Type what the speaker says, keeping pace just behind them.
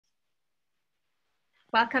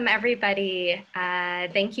Welcome, everybody.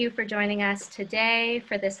 Thank you for joining us today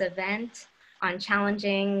for this event on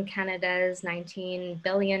challenging Canada's $19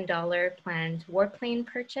 billion planned warplane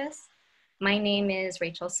purchase. My name is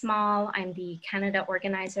Rachel Small. I'm the Canada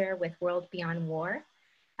organizer with World Beyond War.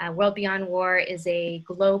 World Beyond War is a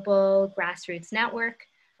global grassroots network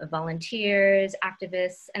of volunteers,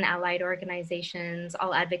 activists, and allied organizations,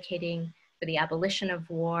 all advocating for the abolition of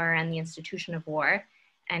war and the institution of war,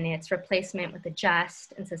 and its replacement with a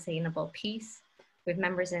just and sustainable peace. We have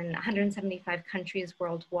members in 175 countries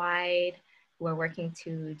worldwide who are working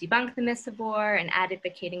to debunk the myths of war and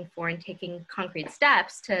advocating for and taking concrete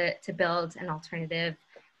steps to build an alternative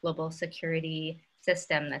global security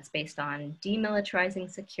system that's based on demilitarizing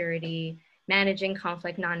security, managing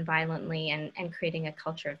conflict nonviolently, and creating a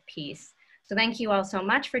culture of peace. So thank you all so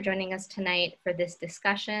much for joining us tonight for this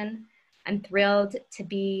discussion. I'm thrilled to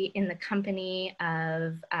be in the company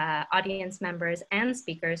of audience members and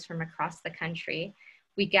speakers from across the country.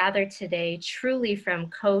 We gather today truly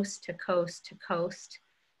from coast to coast to coast.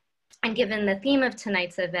 And given the theme of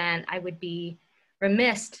tonight's event, I would be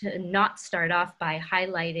remiss to not start off by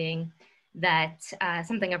highlighting that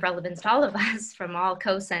something of relevance to all of us from all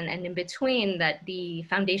coasts and in between, that the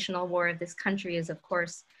foundational war of this country is, of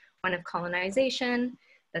course, one of colonization,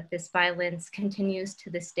 that this violence continues to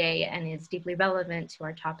this day and is deeply relevant to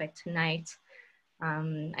our topic tonight. I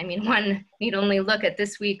mean, one need only look at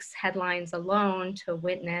this week's headlines alone to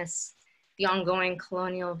witness the ongoing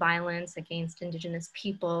colonial violence against Indigenous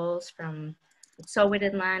peoples, from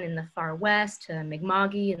Wet'suwet'en land in the far west to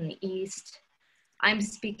Mi'kma'ki in the east. I'm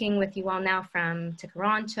speaking with you all now from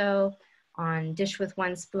Toronto on Dish with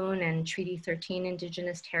One Spoon and Treaty 13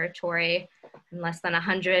 Indigenous territory, and less than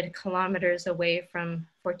 100 kilometers away from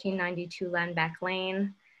 1492 Landback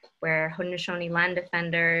Lane, where Haudenosaunee land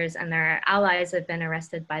defenders and their allies have been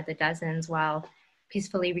arrested by the dozens while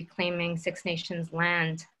peacefully reclaiming Six Nations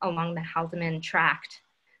land along the Haldimand Tract.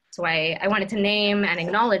 So I wanted to name and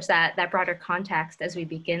acknowledge that broader context as we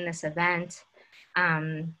begin this event.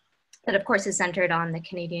 That of course is centered on the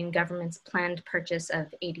Canadian government's planned purchase of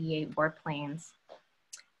 88 warplanes.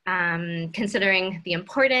 Considering the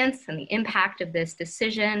importance and the impact of this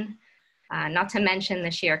decision, not to mention the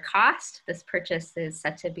sheer cost, this purchase is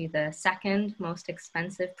set to be the second most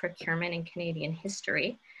expensive procurement in Canadian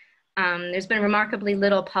history. There's been remarkably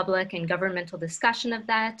little public and governmental discussion of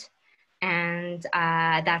that, and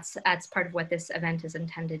that's part of what this event is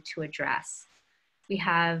intended to address. We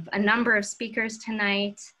have a number of speakers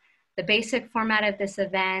tonight. The basic format of this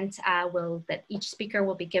event that each speaker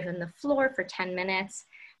will be given the floor for 10 minutes,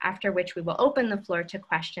 after which we will open the floor to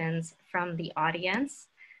questions from the audience.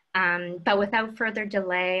 But without further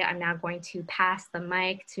delay, I'm now going to pass the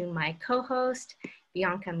mic to my co-host,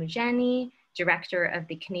 Bianca Mugeni, Director of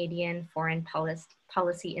the Canadian Foreign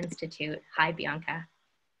Policy Institute. Hi, Bianca.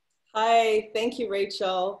 Hi, thank you,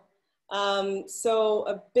 Rachel. So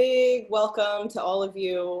a big welcome to all of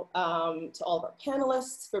you, to all of our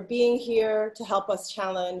panelists for being here to help us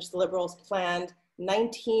challenge the Liberals' planned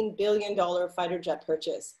 $19 billion fighter jet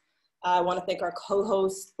purchase. I want to thank our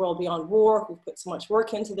co-host, World Beyond War, who put so much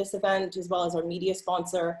work into this event, as well as our media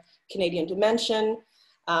sponsor, Canadian Dimension,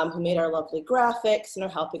 who made our lovely graphics and are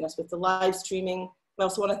helping us with the live streaming. I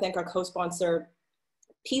also want to thank our co-sponsor,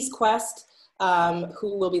 Peace Quest,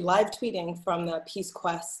 who will be live tweeting from the Peace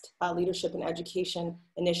Quest Leadership and Education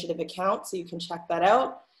Initiative account, so you can check that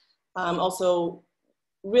out. Also,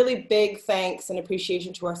 really big thanks and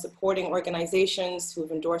appreciation to our supporting organizations who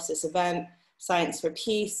have endorsed this event: Science for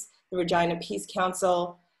Peace, the Regina Peace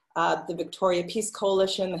Council, the Victoria Peace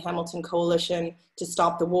Coalition, the Hamilton Coalition to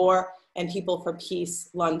Stop the War, and People for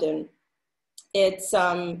Peace London. It's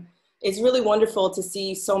really wonderful to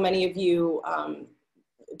see so many of you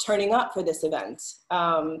turning up for this event.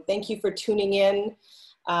 Thank you for tuning in.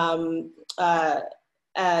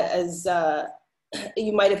 As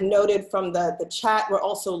you might have noted from the chat, we're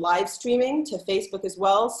also live streaming to Facebook as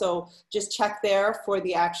well. So just check there for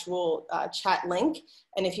the actual chat link.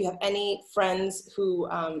 And if you have any friends who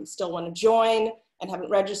still want to join and haven't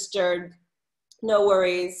registered, no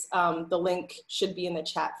worries. The link should be in the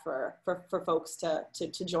chat for folks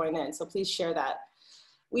to join in. So please share that.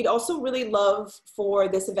 We'd also really love for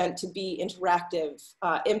this event to be interactive,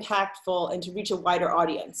 impactful, and to reach a wider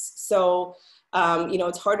audience. So, you know,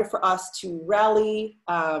 it's harder for us to rally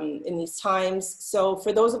in these times. So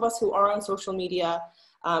for those of us who are on social media,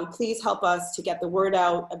 please help us to get the word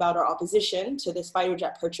out about our opposition to this fighter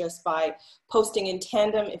jet purchase by posting in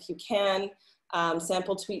tandem if you can.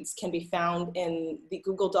 Sample tweets can be found in the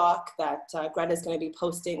Google Doc that Greta is going to be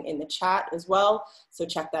posting in the chat as well. So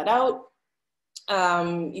check that out.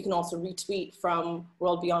 You can also retweet from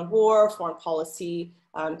World Beyond War, Foreign Policy,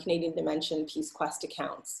 Canadian Dimension, Peace Quest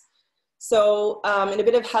accounts. So in a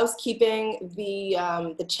bit of housekeeping,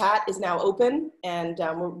 the chat is now open, and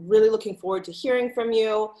we're really looking forward to hearing from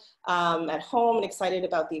you at home and excited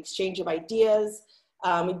about the exchange of ideas.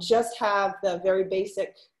 We just have the very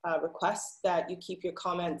basic request that you keep your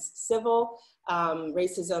comments civil.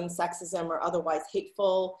 Racism, sexism, or otherwise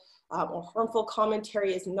hateful or harmful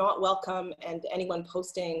commentary is not welcome, and anyone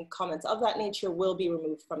posting comments of that nature will be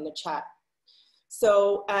removed from the chat.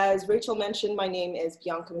 So as Rachel mentioned, my name is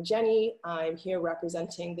Bianca Mageni. I'm here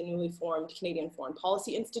representing the newly formed Canadian Foreign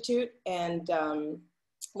Policy Institute, and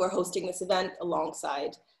we're hosting this event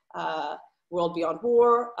alongside World Beyond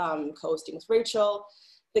War, co-hosting with Rachel.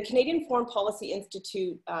 The Canadian Foreign Policy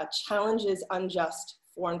Institute challenges unjust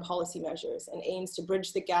foreign policy measures and aims to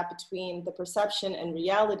bridge the gap between the perception and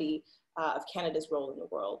reality of Canada's role in the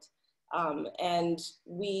world. And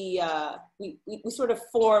we sort of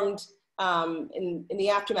formed in the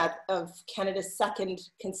aftermath of Canada's second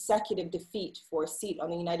consecutive defeat for a seat on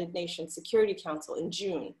the United Nations Security Council in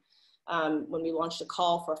June, when we launched a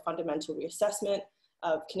call for a fundamental reassessment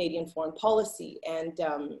of Canadian foreign policy. And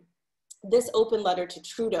this open letter to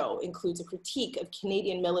Trudeau includes a critique of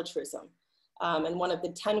Canadian militarism. And one of the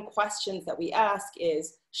 10 questions that we ask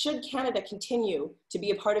is, should Canada continue to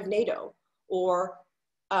be a part of NATO, or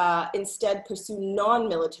instead pursue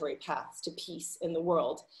non-military paths to peace in the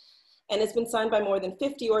world? And it's been signed by more than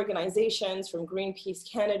 50 organizations, from Greenpeace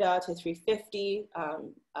Canada to 350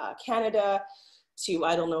 Canada to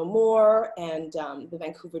I Don't Know More, and the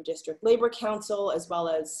Vancouver District Labour Council, as well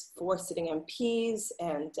as 4 sitting MPs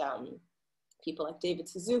and people like David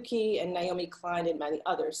Suzuki and Naomi Klein and many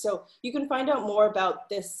others. So you can find out more about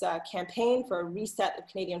this campaign for a reset of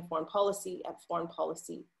Canadian foreign policy at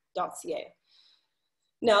foreignpolicy.ca.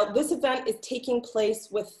 Now, this event is taking place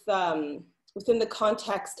within the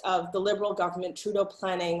context of the Liberal government Trudeau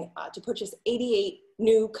planning to purchase 88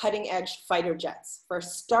 new cutting-edge fighter jets for a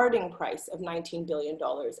starting price of $19 billion.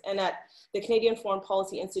 And at the Canadian Foreign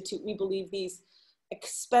Policy Institute, we believe these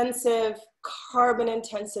expensive,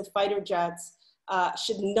 carbon-intensive fighter jets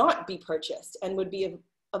should not be purchased and would be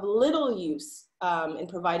of little use in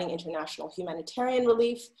providing international humanitarian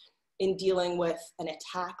relief, in dealing with an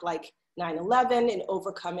attack like 9/11, in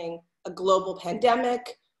overcoming a global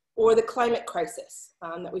pandemic, or the climate crisis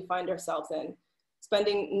that we find ourselves in.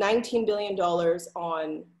 Spending $19 billion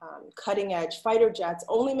on cutting-edge fighter jets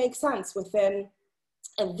only makes sense within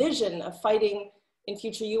a vision of fighting in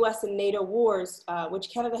future US and NATO wars,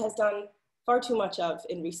 which Canada has done far too much of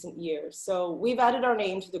in recent years. So we've added our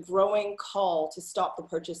name to the growing call to stop the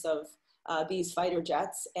purchase of these fighter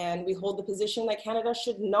jets, and we hold the position that Canada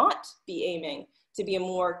should not be aiming to be a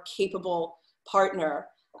more capable partner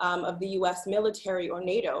of the US military or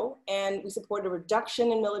NATO, and we support a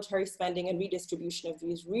reduction in military spending and redistribution of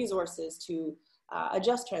these resources to a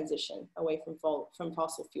just transition away from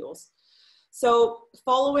fossil fuels. So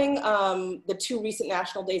following the 2 recent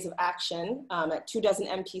national days of action at 24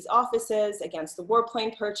 MPs' offices against the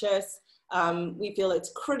warplane purchase, we feel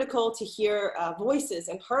it's critical to hear voices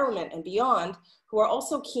in Parliament and beyond who are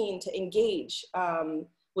also keen to engage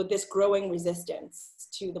with this growing resistance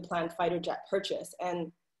to the planned fighter jet purchase.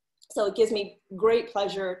 And so it gives me great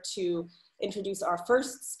pleasure to introduce our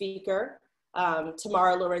first speaker.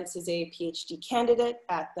 Tamara Lorincz is a PhD candidate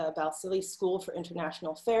at the Balsillie School for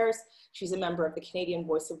International Affairs. She's a member of the Canadian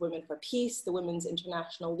Voice of Women for Peace, the Women's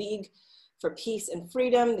International League for Peace and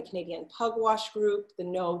Freedom, the Canadian Pugwash Group, the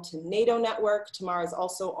No to NATO Network. Tamara is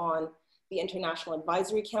also on the International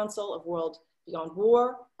Advisory Council of World Beyond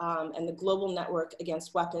War and the Global Network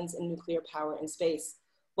Against Weapons and Nuclear Power in Space.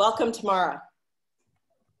 Welcome, Tamara.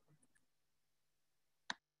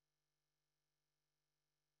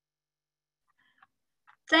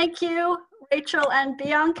 Thank you, Rachel and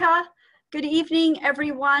Bianca. Good evening,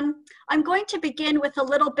 everyone. I'm going to begin with a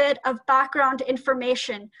little bit of background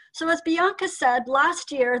information. So as Bianca said, last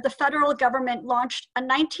year, the federal government launched a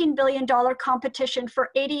 $19 billion competition for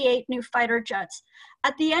 88 new fighter jets.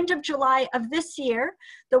 At the end of July of this year,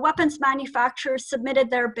 the weapons manufacturers submitted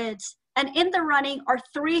their bids, and in the running are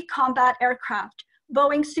 3 combat aircraft: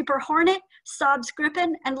 Boeing Super Hornet, Saab's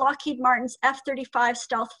Gripen, and Lockheed Martin's F-35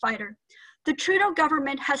 stealth fighter. The Trudeau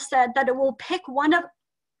government has said that it will pick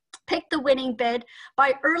picked the winning bid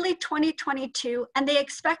by early 2022, and they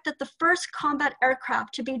expect that the first combat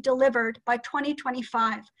aircraft to be delivered by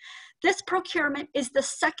 2025. This procurement is the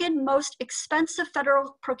second most expensive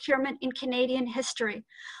federal procurement in Canadian history,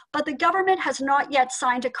 but the government has not yet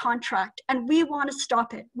signed a contract, and we want to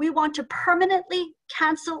stop it. We want to permanently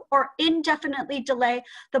cancel or indefinitely delay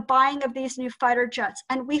the buying of these new fighter jets,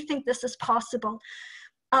 and we think this is possible.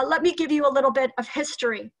 Let me give you a little bit of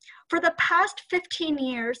history. For the past 15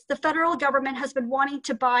 years, the federal government has been wanting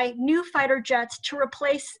to buy new fighter jets to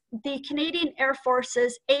replace the Canadian Air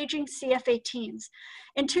Force's aging CF-18s.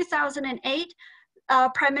 In 2008,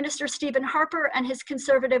 Prime Minister Stephen Harper and his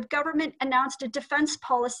Conservative government announced a defense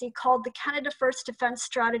policy called the Canada First Defense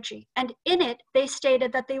Strategy. And in it, they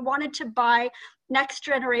stated that they wanted to buy next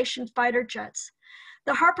generation fighter jets.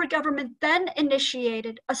 The Harper government then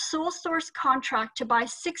initiated a sole source contract to buy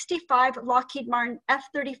 65 Lockheed Martin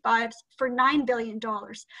F-35s for $9 billion.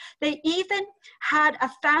 They even had a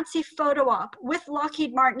fancy photo op with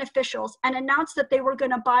Lockheed Martin officials and announced that they were going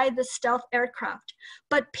to buy the stealth aircraft.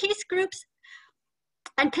 But peace groups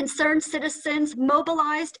and concerned citizens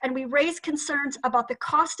mobilized, and we raised concerns about the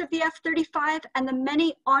cost of the F-35 and the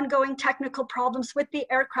many ongoing technical problems with the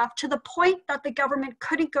aircraft, to the point that the government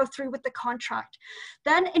couldn't go through with the contract.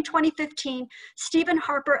 Then in 2015, Stephen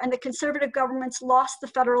Harper and the Conservative governments lost the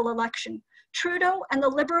federal election. Trudeau and the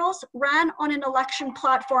Liberals ran on an election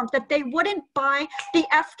platform that they wouldn't buy the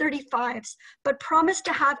F-35s, but promised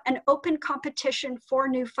to have an open competition for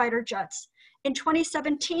new fighter jets. In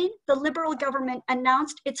 2017, the Liberal government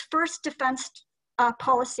announced its first defense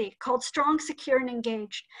policy called Strong, Secure, and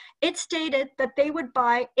Engaged. It stated that they would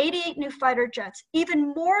buy 88 new fighter jets,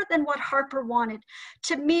 even more than what Harper wanted,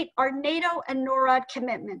 to meet our NATO and NORAD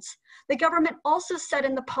commitments. The government also said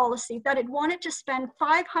in the policy that it wanted to spend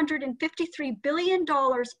 $553 billion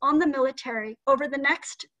on the military over the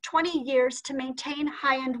next 20 years to maintain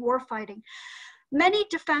high-end warfighting. Many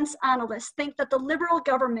defense analysts think that the Liberal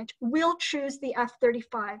government will choose the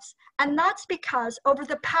F-35s, and that's because over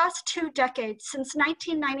the past 2 decades, since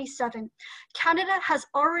 1997, Canada has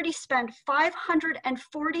already spent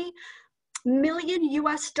 $540 million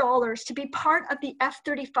to be part of the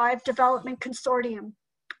F-35 development consortium.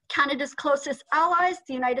 Canada's closest allies,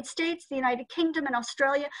 the United States, the United Kingdom, and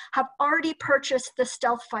Australia, have already purchased the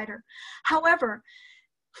stealth fighter. However,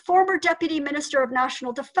 former Deputy Minister of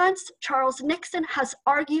National Defense, Charles Nixon, has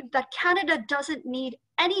argued that Canada doesn't need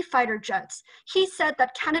any fighter jets. He said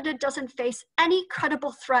that Canada doesn't face any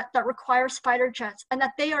credible threat that requires fighter jets, and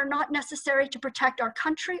that they are not necessary to protect our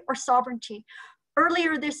country or sovereignty.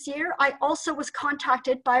 Earlier this year, I also was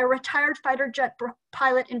contacted by a retired fighter jet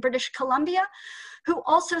pilot in British Columbia, who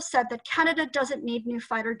also said that Canada doesn't need new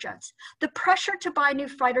fighter jets. The pressure to buy new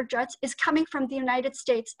fighter jets is coming from the United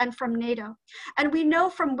States and from NATO. And we know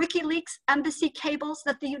from WikiLeaks embassy cables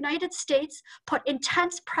that the United States put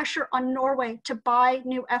intense pressure on Norway to buy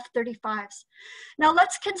new F-35s. Now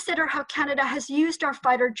let's consider how Canada has used our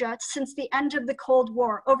fighter jets since the end of the Cold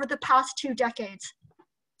War over the past 2 decades.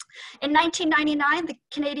 In 1999, the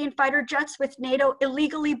Canadian fighter jets with NATO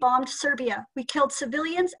illegally bombed Serbia. We killed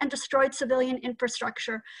civilians and destroyed civilian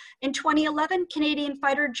infrastructure. In 2011, Canadian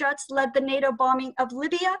fighter jets led the NATO bombing of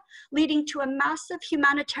Libya, leading to a massive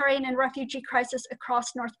humanitarian and refugee crisis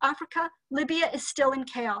across North Africa. Libya is still in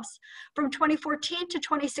chaos. From 2014 to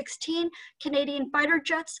 2016, Canadian fighter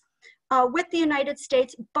jets with the United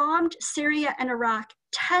States bombed Syria and Iraq.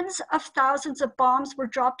 Tens of thousands of bombs were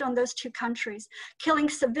dropped on those 2 countries, killing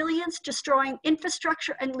civilians, destroying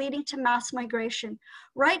infrastructure, and leading to mass migration.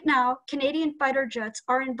 Right now, Canadian fighter jets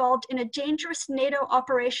are involved in a dangerous NATO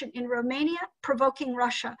operation in Romania, provoking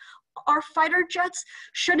Russia. Our fighter jets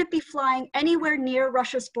shouldn't be flying anywhere near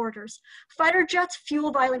Russia's borders. Fighter jets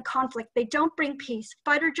fuel violent conflict. They don't bring peace.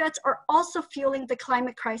 Fighter jets are also fueling the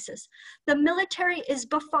climate crisis. The military is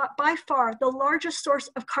by far the largest source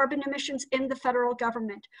of carbon emissions in the federal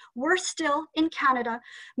government. Worse still, in Canada,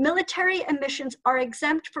 military emissions are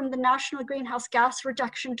exempt from the national greenhouse gas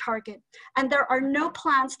reduction target, and there are no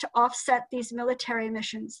plans to offset these military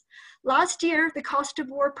emissions. Last year, the Cost of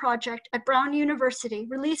War Project at Brown University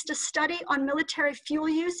released a study on military fuel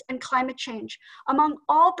use and climate change. Among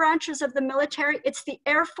all branches of the military, it's the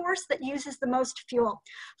Air Force that uses the most fuel.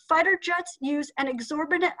 Fighter jets use an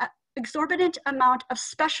exorbitant amount of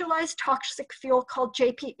specialized toxic fuel called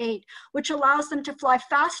JP-8, which allows them to fly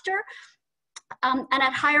faster and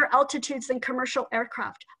at higher altitudes than commercial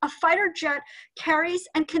aircraft. A fighter jet carries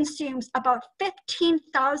and consumes about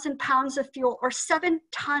 15,000 pounds of fuel, or 7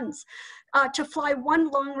 tons, to fly one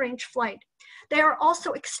long-range flight. They are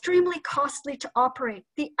also extremely costly to operate.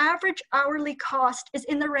 The average hourly cost is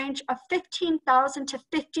in the range of $15,000 to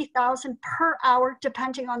 $50,000 per hour,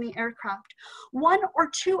 depending on the aircraft. 1 or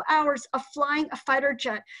 2 hours of flying a fighter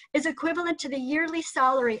jet is equivalent to the yearly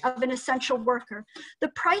salary of an essential worker. The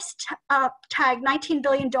price tag, $19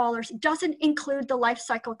 billion, doesn't include the life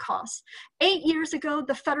cycle costs. 8 years ago,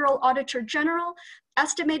 the Federal Auditor General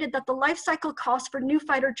estimated that the life cycle cost for new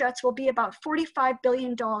fighter jets will be about $45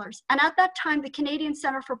 billion. And at that time, the Canadian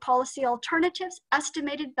Centre for Policy Alternatives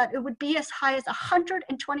estimated that it would be as high as $126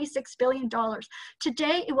 billion.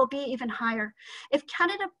 Today, it will be even higher. If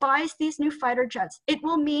Canada buys these new fighter jets, it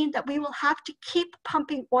will mean that we will have to keep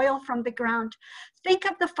pumping oil from the ground. Think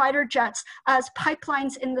of the fighter jets as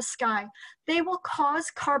pipelines in the sky. They will cause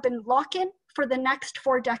carbon lock-in for the next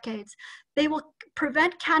 4 decades. They will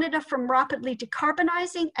prevent Canada from rapidly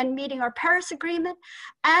decarbonizing and meeting our Paris Agreement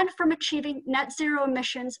and from achieving net zero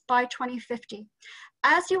emissions by 2050.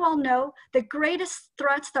 As you all know, the greatest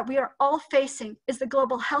threats that we are all facing is the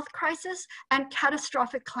global health crisis and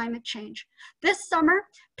catastrophic climate change. This summer,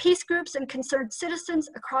 peace groups and concerned citizens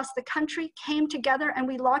across the country came together and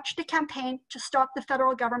we launched a campaign to stop the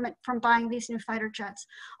federal government from buying these new fighter jets.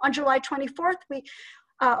 On July 24th,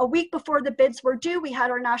 a week before the bids were due, we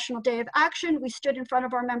had our National Day of Action. We stood in front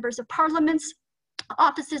of our members of parliament's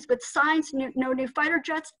offices with signs, no new fighter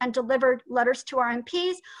jets, and delivered letters to our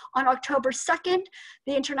MPs. On October 2nd,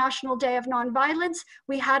 the International Day of Nonviolence,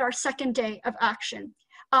 we had our second day of action.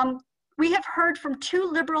 We have heard from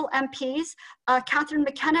 2 Liberal MPs, Catherine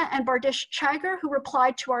McKenna and Bardish Chagger, who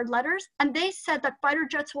replied to our letters, and they said that fighter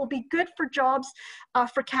jets will be good for jobs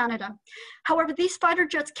for Canada. However, these fighter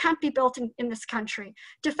jets can't be built in this country.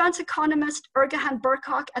 Defense economist Ergahan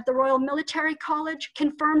Burkok at the Royal Military College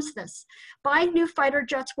confirms this. Buying new fighter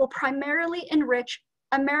jets will primarily enrich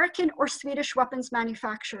American or Swedish weapons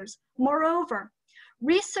manufacturers. Moreover,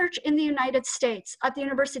 research in the United States at the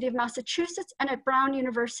University of Massachusetts and at Brown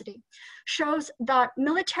University shows that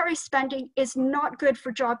military spending is not good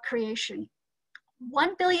for job creation.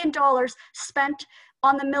 $1 billion spent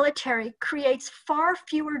on the military creates far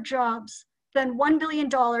fewer jobs than $1 billion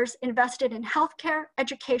invested in healthcare,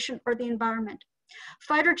 education, or the environment.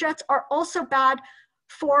 Fighter jets are also bad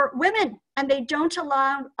for women, and they don't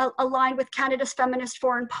align with Canada's feminist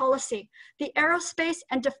foreign policy. The aerospace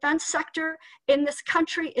and defense sector in this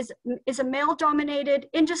country is a male-dominated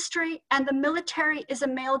industry, and the military is a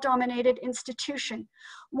male-dominated institution.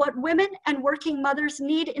 What women and working mothers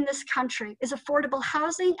need in this country is affordable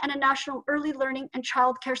housing and a national early learning and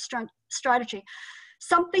childcare strategy,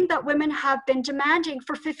 something that women have been demanding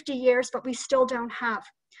for 50 years, but we still don't have.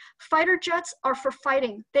 Fighter jets are for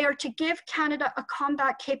fighting. They are to give Canada a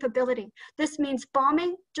combat capability. This means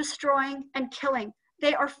bombing, destroying, and killing.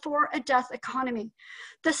 They are for a death economy.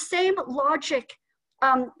 The same logic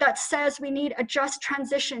that says we need a just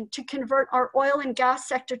transition to convert our oil and gas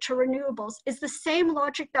sector to renewables is the same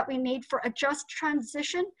logic that we need for a just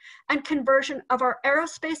transition and conversion of our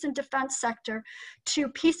aerospace and defense sector to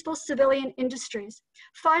peaceful civilian industries.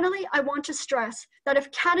 Finally, I want to stress that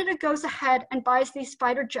if Canada goes ahead and buys these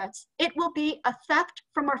fighter jets, it will be a theft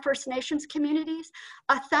from our First Nations communities,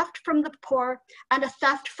 a theft from the poor, and a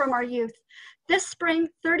theft from our youth. This spring,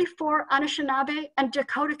 34 Anishinaabe and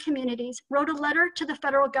Dakota communities wrote a letter to the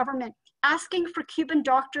federal government asking for Cuban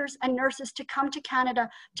doctors and nurses to come to Canada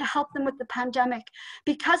to help them with the pandemic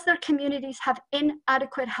because their communities have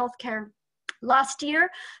inadequate health care. Last year,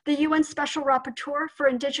 the UN Special Rapporteur for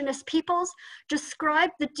Indigenous Peoples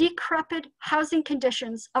described the decrepit housing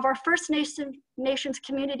conditions of our First Nations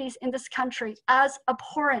communities in this country as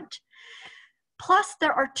abhorrent. Plus,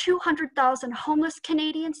 there are 200,000 homeless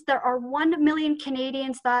Canadians. There are 1 million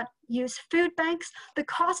Canadians that use food banks. The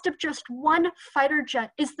cost of just one fighter jet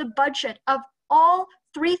is the budget of all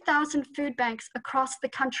 3,000 food banks across the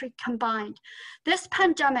country combined. This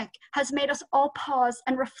pandemic has made us all pause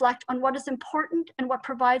and reflect on what is important and what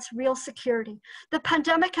provides real security. The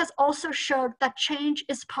pandemic has also showed that change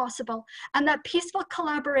is possible and that peaceful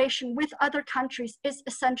collaboration with other countries is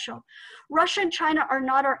essential. Russia and China are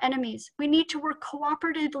not our enemies. We need to work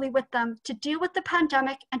cooperatively with them to deal with the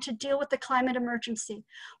pandemic and to deal with the climate emergency.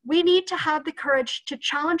 We need to have the courage to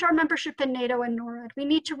challenge our membership in NATO and NORAD. We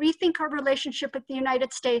need to rethink our relationship with the United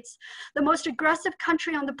States, the most aggressive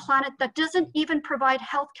country on the planet that doesn't even provide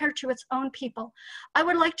healthcare to its own people. I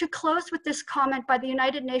would like to close with this comment by the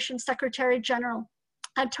United Nations Secretary General,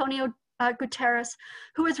 Antonio Guterres,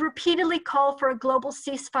 who has repeatedly called for a global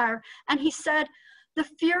ceasefire. And he said, "The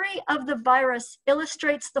fury of the virus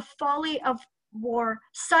illustrates the folly of war,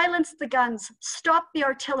 silence the guns, stop the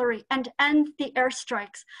artillery, and end the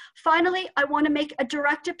airstrikes. Finally, I want to make a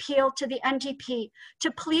direct appeal to the NDP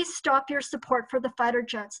to please stop your support for the fighter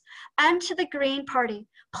jets, and to the Green Party,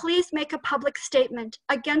 please make a public statement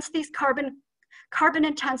against these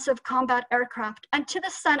carbon-intensive combat aircraft. And to the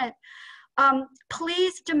Senate,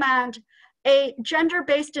 please demand a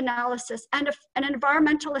gender-based analysis and an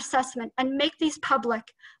environmental assessment and make these public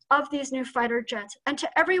of these new fighter jets. And to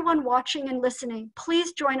everyone watching and listening,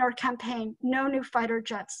 please join our campaign, No New Fighter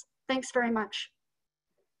Jets. Thanks very much.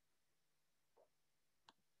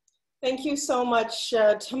 Thank you so much,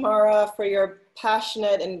 Tamara, for your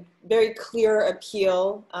passionate and very clear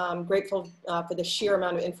appeal. I'm grateful for the sheer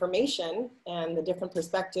amount of information and the different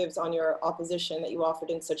perspectives on your opposition that you offered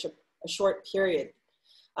in such a short period.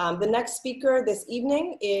 The next speaker this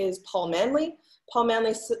evening is Paul Manley. Paul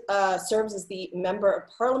Manley serves as the Member of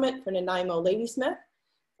Parliament for Nanaimo Ladysmith,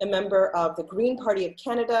 a member of the Green Party of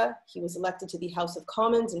Canada. He was elected to the House of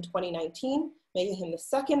Commons in 2019, making him the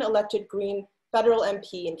second elected Green federal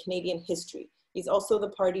MP in Canadian history. He's also the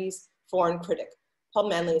party's foreign critic. Paul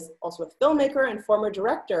Manley is also a filmmaker and former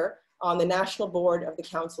director on the National Board of the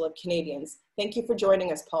Council of Canadians. Thank you for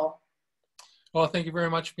joining us, Paul. Well, thank you very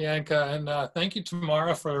much, Bianca, and thank you,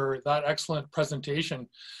 Tamara, for that excellent presentation.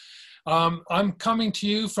 I'm coming to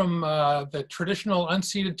you from the traditional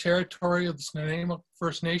unceded territory of the Nanaimo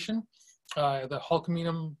First Nation, the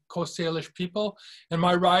Hulkaminam Coast Salish people, and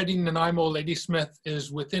my riding, Nanaimo Ladysmith,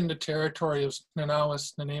 is within the territory of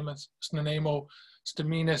Nanawas, Nanaimo,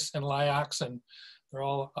 Staminas, and Lyaxan. They're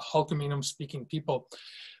all Hulkaminam speaking people.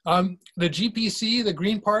 The GPC, the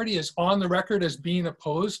Green Party, is on the record as being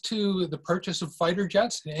opposed to the purchase of fighter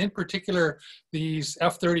jets, and in particular these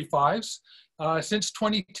F-35s. Since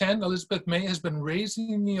 2010, Elizabeth May has been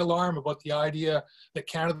raising the alarm about the idea that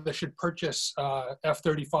Canada should purchase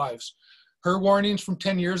F-35s. Her warnings from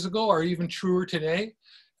 10 years ago are even truer today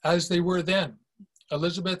as they were then.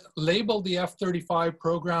 Elizabeth labeled the F-35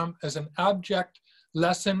 program as an abject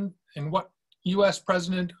lesson in what US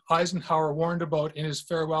President Eisenhower warned about in his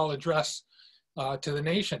farewell address to the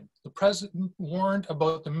nation. The president warned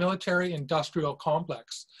about the military-industrial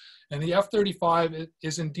complex, and the F-35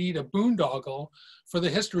 is indeed a boondoggle for the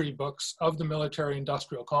history books of the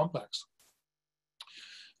military-industrial complex.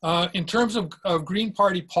 In terms of Green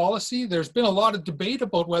Party policy, there's been a lot of debate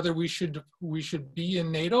about whether we should be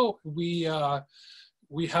in NATO. We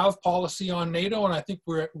have policy on NATO, and I think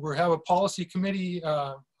we have a policy committee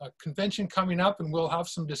a convention coming up, and we'll have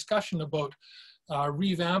some discussion about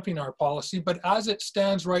revamping our policy. But as it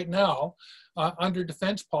stands right now, under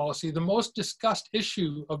defense policy, the most discussed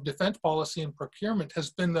issue of defense policy and procurement has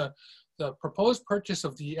been the proposed purchase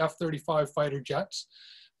of the F-35 fighter jets.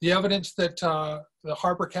 The evidence that the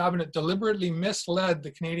Harper cabinet deliberately misled the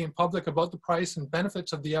Canadian public about the price and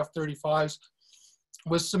benefits of the F-35s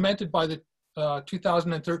was cemented by the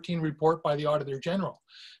 2013 report by the Auditor General,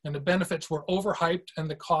 and the benefits were overhyped and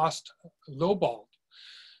the cost lowballed.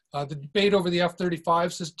 The debate over the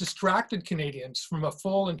F-35s has distracted Canadians from a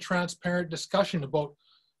full and transparent discussion about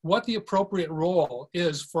what the appropriate role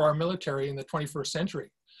is for our military in the 21st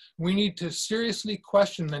century. We need to seriously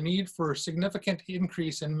question the need for a significant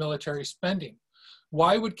increase in military spending.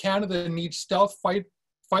 Why would Canada need stealth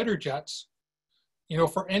fighter jets,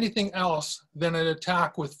 for anything else than an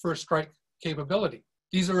attack with first strike capability?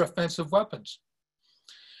 These are offensive weapons.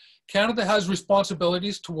 Canada has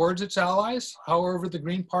responsibilities towards its allies. However, the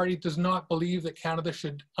Green Party does not believe that Canada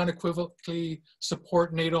should unequivocally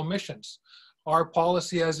support NATO missions. Our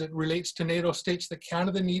policy as it relates to NATO states that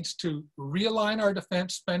Canada needs to realign our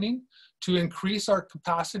defense spending to increase our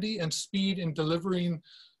capacity and speed in delivering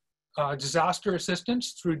disaster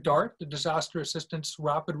assistance through DART, the Disaster Assistance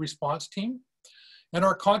Rapid Response Team, and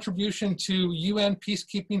our contribution to UN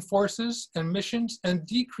peacekeeping forces and missions, and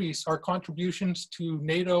decrease our contributions to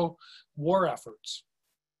NATO war efforts.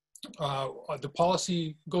 The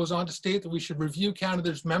policy goes on to state that we should review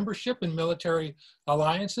Canada's membership in military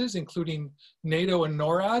alliances, including NATO and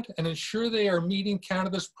NORAD, and ensure they are meeting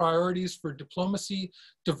Canada's priorities for diplomacy,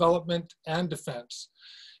 development, and defense.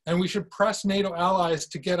 And we should press NATO allies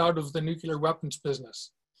to get out of the nuclear weapons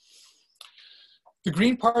business. The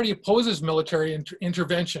Green Party opposes military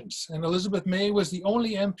interventions, and Elizabeth May was the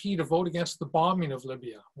only MP to vote against the bombing of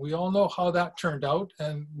Libya. We all know how that turned out,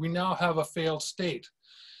 and we now have a failed state.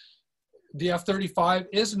 The F-35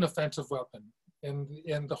 is an offensive weapon,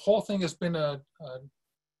 and the whole thing has been a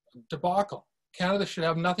debacle. Canada should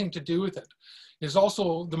have nothing to do with it. It is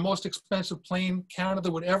also the most expensive plane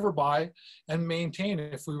Canada would ever buy and maintain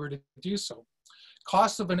if we were to do so.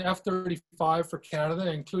 Costs of an F-35 for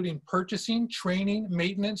Canada, including purchasing, training,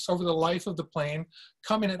 maintenance over the life of the plane,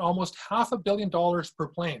 come in at almost $500 million per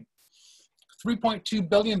plane. $3.2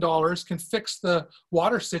 billion can fix the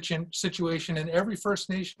water situation in every First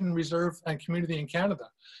Nation reserve and community in Canada.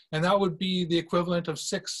 And that would be the equivalent of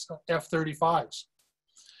 6 F-35s.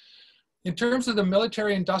 In terms of the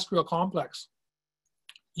military-industrial complex,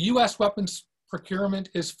 US weapons procurement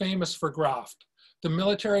is famous for graft. The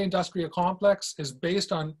military-industrial complex is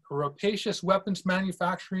based on rapacious weapons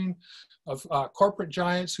manufacturing of corporate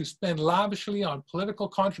giants who spend lavishly on political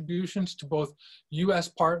contributions to both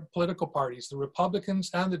US political parties, the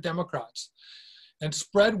Republicans and the Democrats, and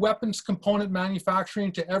spread weapons component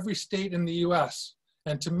manufacturing to every state in the US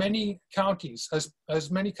and to many counties,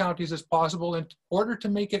 as many counties as possible, in order to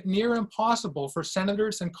make it near impossible for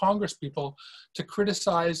senators and congresspeople to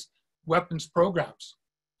criticize weapons programs.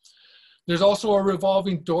 There's also a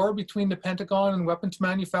revolving door between the Pentagon and weapons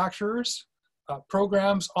manufacturers.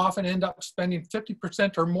 Programs often end up spending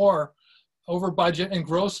 50% or more over budget and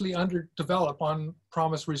grossly underdevelop on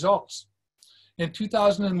promised results. In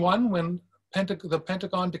 2001, when the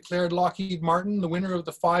Pentagon declared Lockheed Martin the winner of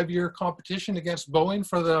the 5-year competition against Boeing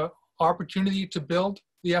for the opportunity to build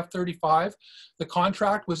the F-35, the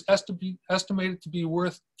contract was estimated to be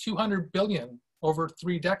worth $200 billion over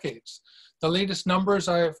 3 decades. The latest numbers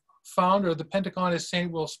I've found are the Pentagon is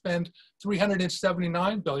saying will spend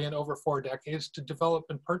 $379 billion over 4 decades to develop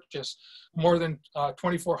and purchase more than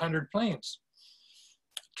 2,400 planes.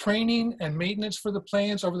 Training and maintenance for the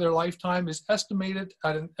planes over their lifetime is estimated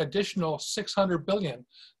at an additional $600 billion.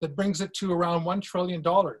 That brings it to around $1 trillion.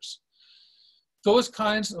 Those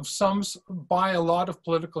kinds of sums buy a lot of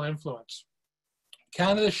political influence.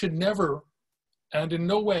 Canada should never, and in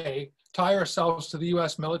no way, tie ourselves to the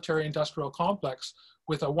US military-industrial complex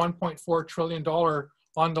with a $1.4 trillion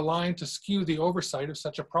on the line to skew the oversight of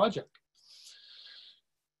such a project.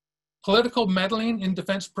 Political meddling in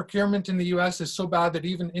defense procurement in the US is so bad that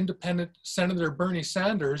even independent Senator Bernie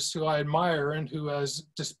Sanders, who I admire and who has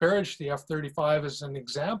disparaged the F-35 as an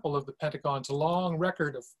example of the Pentagon's long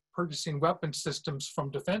record of purchasing weapon systems from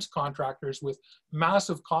defense contractors with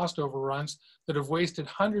massive cost overruns that have wasted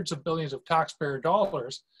hundreds of billions of taxpayer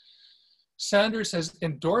dollars, Sanders has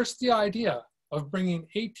endorsed the idea of bringing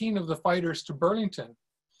 18 of the fighters to Burlington,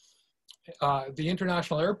 the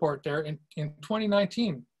international airport there, in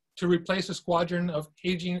 2019 to replace a squadron of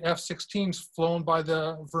aging F-16s flown by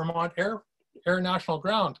the Vermont Air National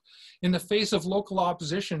Ground in the face of local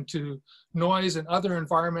opposition to noise and other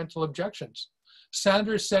environmental objections.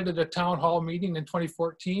 Sanders said at a town hall meeting in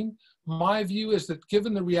 2014, "My view is that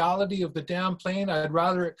given the reality of the damn plane, I'd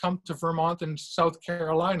rather it come to Vermont than South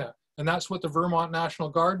Carolina. And that's what the Vermont National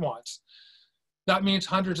Guard wants. That means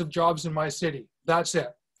hundreds of jobs in my city. That's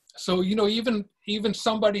it." So, you know, even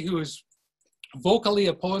somebody who is vocally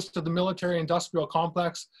opposed to the military-industrial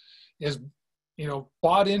complex is, you know,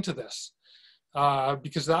 bought into this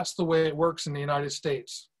because that's the way it works in the United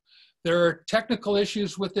States. There are technical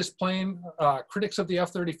issues with this plane. Critics of the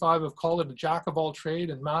F-35 have called it a jack of all trade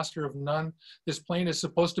and master of none. This plane is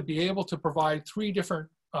supposed to be able to provide 3 different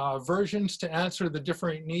versions to answer the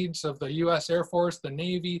different needs of the US Air Force, the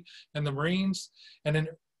Navy, and the Marines. And in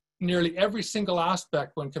nearly every single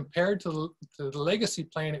aspect, when compared to the legacy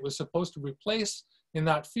plane it was supposed to replace in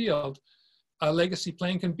that field, a legacy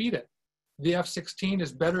plane can beat it. The F-16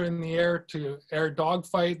 is better in the air-to-air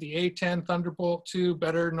dogfight. The A-10 Thunderbolt II,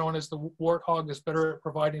 better known as the Warthog, is better at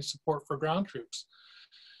providing support for ground troops.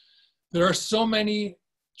 There are so many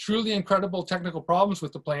truly incredible technical problems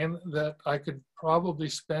with the plane that I could probably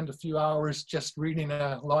spend a few hours just reading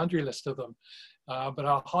a laundry list of them. But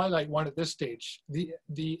I'll highlight one at this stage.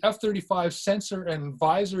 The F-35 sensor and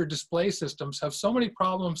visor display systems have so many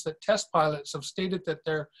problems that test pilots have stated that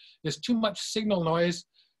there is too much signal noise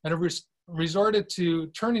and have resorted to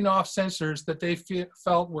turning off sensors that they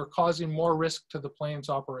felt were causing more risk to the plane's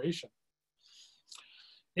operation.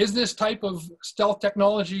 Is this type of stealth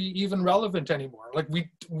technology even relevant anymore? Like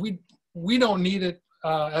we don't need it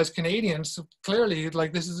as Canadians. Clearly,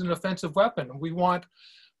 like, this is an offensive weapon.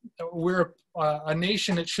 We're a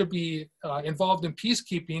nation that should be involved in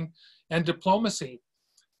peacekeeping and diplomacy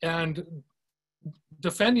and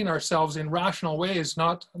defending ourselves in rational ways,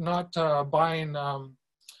 not buying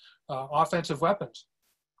offensive weapons.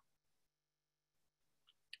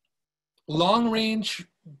 Long-range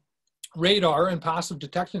radar and passive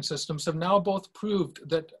detection systems have now both proved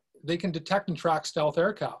that they can detect and track stealth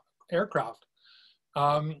aircraft.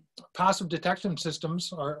 Passive detection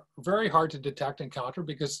systems are very hard to detect and counter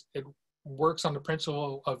because it works on the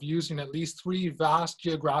principle of using at least 3 vast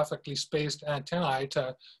geographically spaced antennae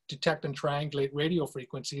to detect and triangulate radio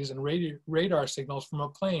frequencies and radar signals from a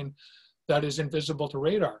plane that is invisible to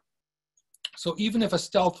radar. So even if a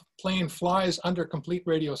stealth plane flies under complete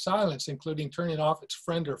radio silence, including turning off its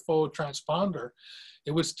friend or foe transponder,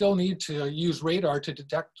 it would still need to use radar to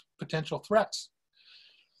detect potential threats.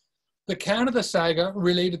 The Canada saga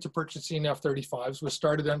related to purchasing F-35s was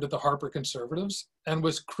started under the Harper Conservatives and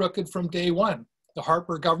was crooked from day one. The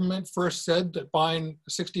Harper government first said that buying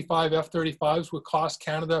 65 F-35s would cost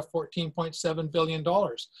Canada $14.7 billion,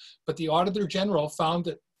 but the Auditor General found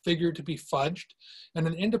that figure to be fudged, and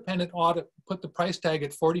an independent audit put the price tag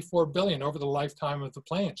at $44 billion over the lifetime of the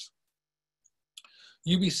planes.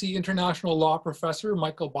 UBC international law professor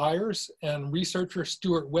Michael Byers and researcher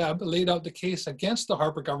Stuart Webb laid out the case against the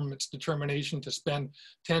Harper government's determination to spend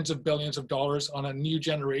tens of billions of dollars on a new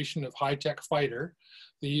generation of high-tech fighter,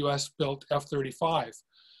 the US-built F-35.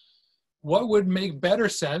 What would make better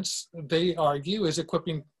sense, they argue, is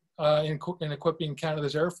equipping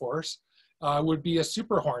Canada's Air Force would be a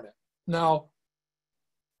Super Hornet. Now,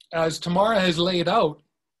 as Tamara has laid out,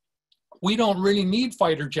 we don't really need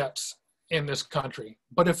fighter jets in this country.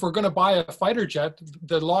 But if we're going to buy a fighter jet,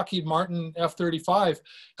 the Lockheed Martin F-35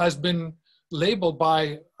 has been labeled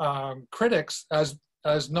by critics as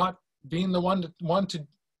not being the one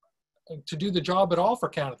to do the job at all for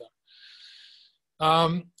Canada.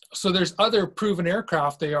 So there's other proven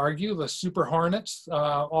aircraft, they argue. The Super Hornets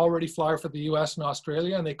already fly for the US and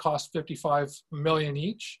Australia, and they cost $55 million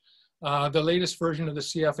each. The latest version of the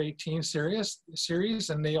CF-18 series,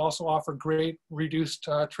 and they also offer great reduced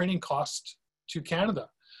training costs to Canada.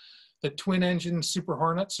 The twin-engine Super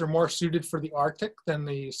Hornets are more suited for the Arctic than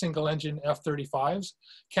the single-engine F-35s.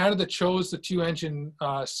 Canada chose the two-engine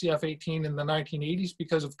CF-18 in the 1980s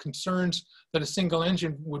because of concerns that a single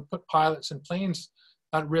engine would put pilots and planes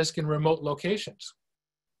at risk in remote locations.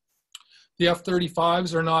 The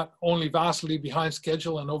F-35s are not only vastly behind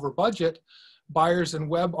schedule and over budget, Byers and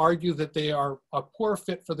Webb argue that they are a poor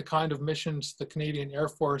fit for the kind of missions the Canadian Air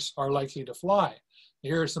Force are likely to fly.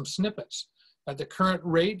 Here are some snippets. At the current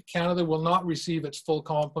rate, Canada will not receive its full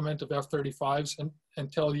complement of F-35s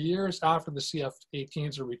until years after the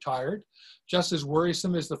CF-18s are retired. Just as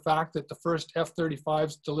worrisome is the fact that the first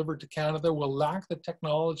F-35s delivered to Canada will lack the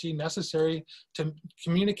technology necessary to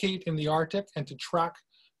communicate in the Arctic and to track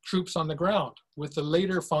troops on the ground, with the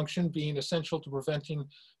later function being essential to preventing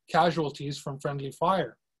casualties from friendly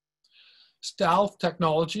fire. Stealth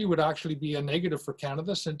technology would actually be a negative for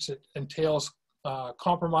Canada since it entails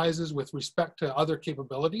compromises with respect to other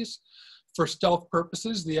capabilities. For stealth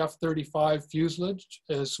purposes, the F-35 fuselage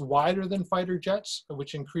is wider than fighter jets,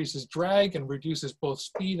 which increases drag and reduces both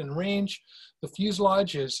speed and range. The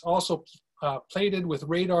fuselage is also plated with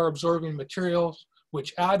radar-absorbing materials,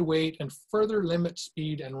 which add weight and further limit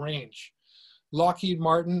speed and range. Lockheed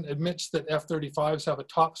Martin admits that F-35s have a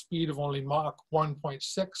top speed of only Mach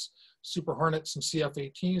 1.6. Super Hornets and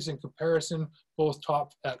CF-18s in comparison both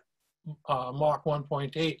top at Mach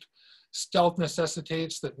 1.8. Stealth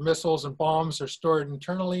necessitates that missiles and bombs are stored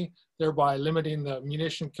internally, thereby limiting the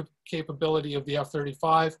munition capability of the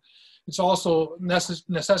F-35. It also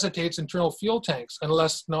necessitates internal fuel tanks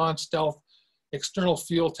unless non-stealth external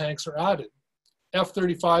fuel tanks are added.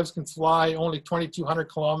 F-35s can fly only 2,200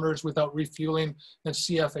 kilometers without refueling, and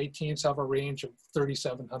CF-18s have a range of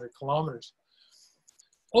 3,700 kilometers.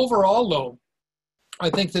 Overall, though, I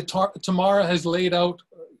think that Tamara has laid out,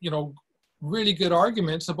 really good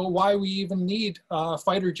arguments about why we even need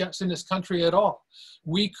fighter jets in this country at all.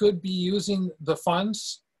 We could be using the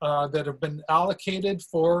funds that have been allocated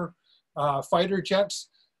for fighter jets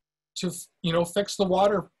to, fix the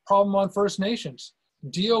water problem on First Nations,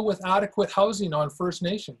 deal with adequate housing on First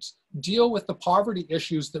Nations, deal with the poverty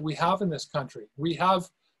issues that we have in this country. We have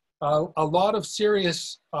a lot of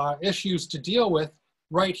serious issues to deal with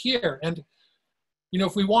right here. And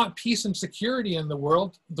if we want peace and security in the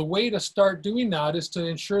world, the way to start doing that is to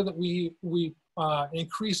ensure that we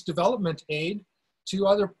increase development aid to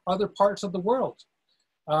other parts of the world.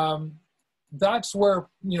 That's where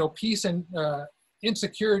peace and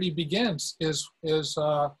insecurity begins. Is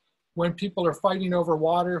when people are fighting over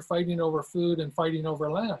water, fighting over food, and fighting over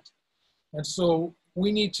land. And so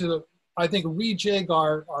we need to, I think, rejig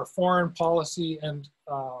our foreign policy and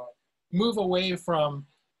move away from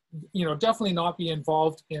definitely not be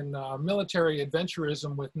involved in military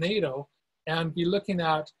adventurism with NATO, and be looking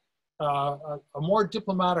at a more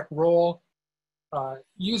diplomatic role,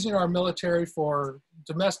 using our military for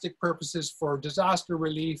domestic purposes, for disaster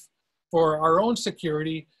relief, for our own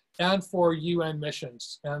security, and for UN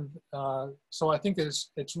missions. And so I think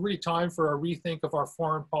it's really time for a rethink of our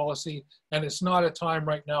foreign policy, and it's not a time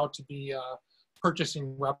right now to be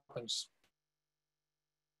purchasing weapons.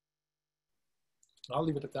 I'll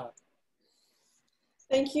leave it at that.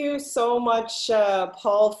 Thank you so much,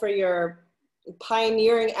 Paul, for your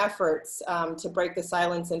pioneering efforts to break the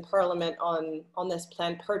silence in Parliament on this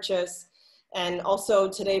planned purchase, and also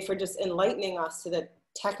today for just enlightening us to the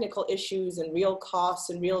technical issues and real costs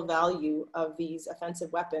and real value of these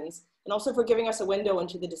offensive weapons, and also for giving us a window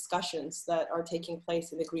into the discussions that are taking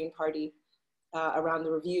place in the Green Party around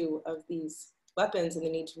the review of these weapons and the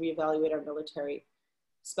need to reevaluate our military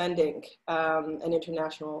spending and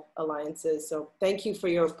international alliances. So thank you for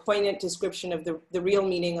your poignant description of the real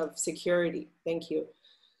meaning of security. Thank you.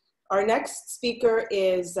 Our next speaker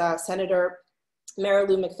is Senator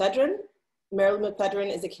Marilou McPhedran. Marilou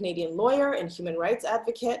McPhedran is a Canadian lawyer and human rights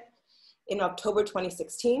advocate. In October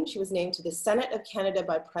 2016, she was named to the Senate of Canada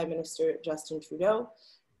by Prime Minister Justin Trudeau.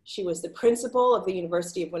 She was the principal of the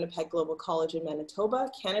University of Winnipeg Global College in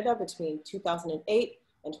Manitoba, Canada, between 2008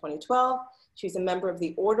 and 2012. She was a member of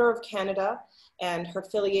the Order of Canada, and her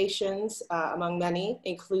affiliations, among many,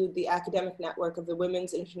 include the academic network of the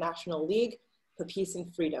Women's International League for Peace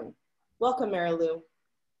and Freedom. Welcome, Marilou.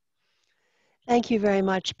 Thank you very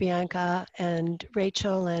much, Bianca and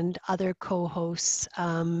Rachel and other co-hosts.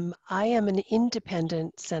 I am an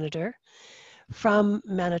independent senator from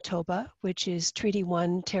Manitoba, which is Treaty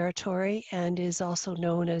 1 territory and is also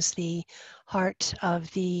known as the heart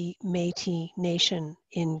of the Métis Nation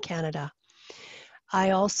in Canada.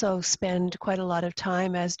 I also spend quite a lot of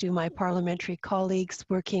time, as do my parliamentary colleagues,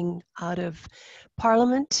 working out of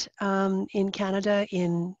Parliament in Canada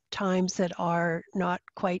in times that are not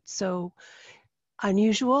quite so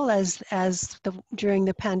unusual as during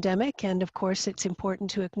the pandemic. And of course, it's important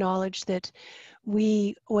to acknowledge that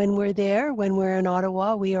when we're in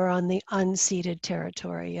Ottawa, we are on the unceded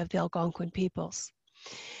territory of the Algonquin peoples.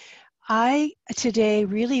 I today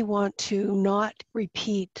really want to not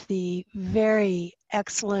repeat the very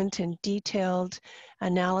excellent and detailed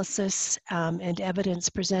analysis and evidence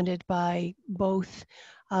presented by both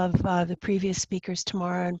of the previous speakers,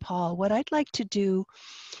 Tamara and Paul. What I'd like to do,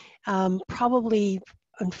 probably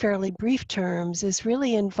in fairly brief terms, is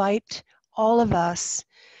really invite all of us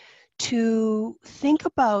to think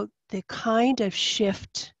about the kind of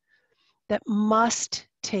shift that must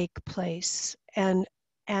take place. And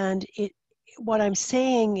what I'm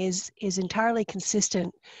saying is entirely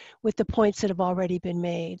consistent with the points that have already been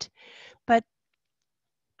made. But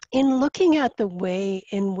in looking at the way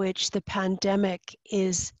in which the pandemic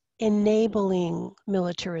is enabling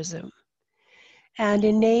militarism and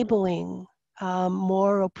enabling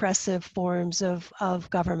more oppressive forms of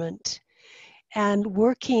government and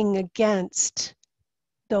working against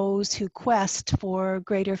those who quest for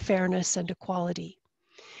greater fairness and equality,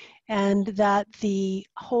 and that the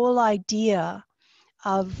whole idea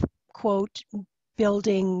of, quote,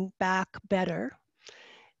 building back better,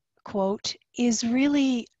 quote, is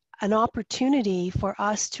really an opportunity for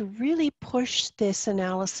us to really push this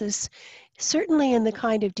analysis, certainly in the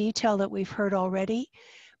kind of detail that we've heard already,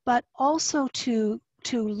 but also to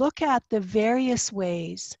look at the various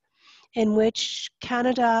ways in which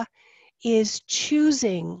Canada is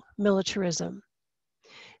choosing militarism.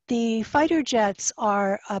 The fighter jets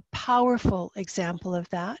are a powerful example of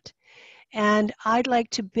that. And I'd like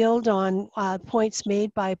to build on points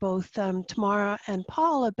made by both Tamara and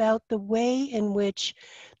Paul about the way in which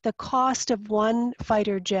the cost of one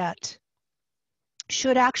fighter jet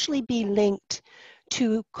should actually be linked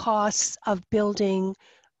to costs of building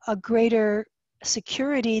a greater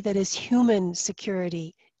security that is human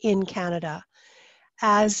security in Canada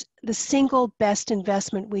as the single best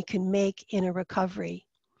investment we can make in a recovery.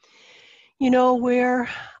 You know,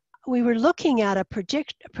 we were looking at a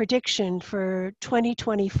prediction for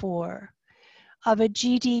 2024 of a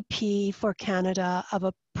GDP for Canada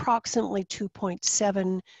of approximately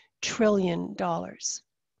 $2.7 trillion.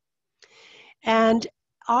 And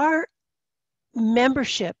our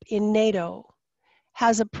membership in NATO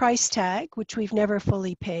has a price tag, which we've never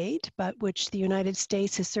fully paid, but which the United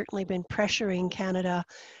States has certainly been pressuring Canada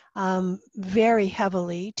very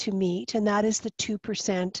heavily to meet, and that is the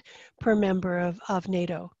 2% per member of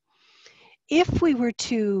NATO. If we were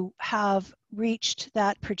to have reached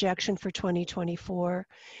that projection for 2024,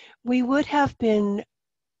 we would have been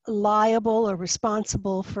liable or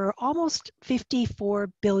responsible for almost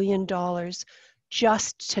 $54 billion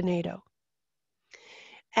just to NATO.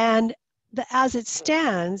 And as it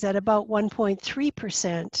stands, at about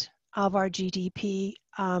 1.3% of our GDP,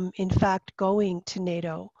 in fact, going to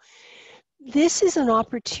NATO, this is an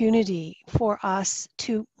opportunity for us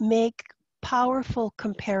to make powerful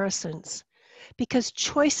comparisons because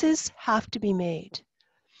choices have to be made.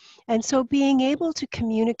 And so being able to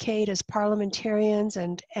communicate as parliamentarians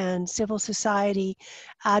and civil society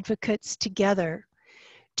advocates together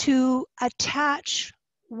to attach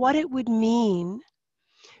what it would mean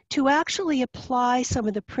to actually apply some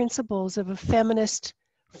of the principles of a feminist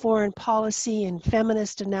foreign policy and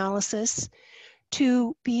feminist analysis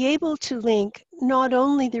to be able to link not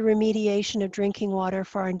only the remediation of drinking water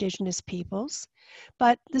for our Indigenous peoples,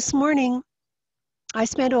 but this morning I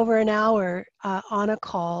spent over an hour on a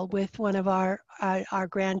call with one of our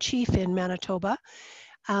Grand Chief in Manitoba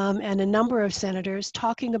and a number of senators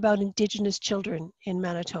talking about Indigenous children in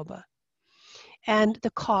Manitoba and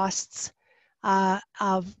the costs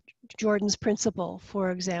of Jordan's Principle,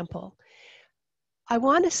 for example. I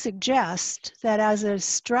want to suggest that as a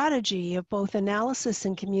strategy of both analysis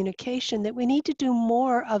and communication, that we need to do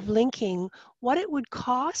more of linking what it would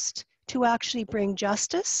cost to actually bring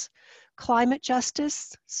justice, climate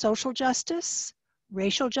justice, social justice,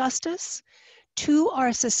 racial justice to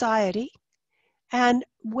our society and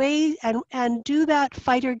do that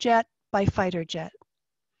fighter jet by fighter jet.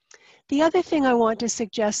 The other thing I want to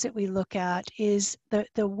suggest that we look at is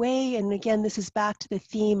the way, and again, this is back to the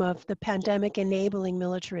theme of the pandemic enabling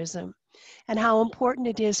militarism and how important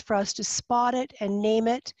it is for us to spot it and name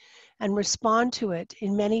it and respond to it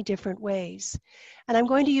in many different ways. And I'm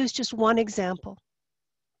going to use just one example.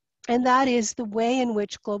 And that is the way in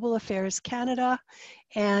which Global Affairs Canada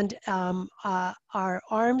and our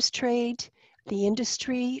arms trade, the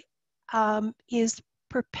industry, is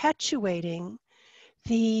perpetuating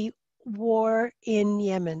the war in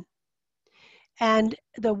Yemen. And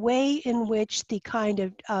the way in which the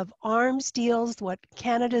kind of arms deals, what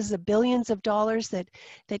Canada's the billions of dollars that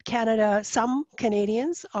Canada, some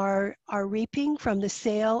Canadians are reaping from the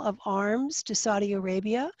sale of arms to Saudi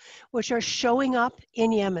Arabia, which are showing up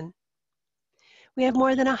in Yemen. We have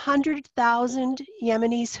more than 100,000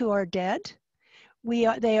 Yemenis who are dead.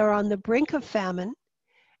 They are on the brink of famine.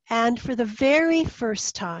 And for the very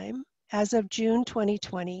first time, as of June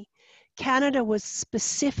 2020, Canada was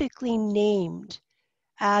specifically named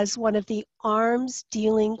as one of the arms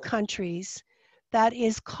dealing countries that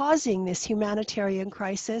is causing this humanitarian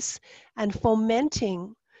crisis and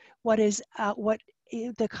fomenting what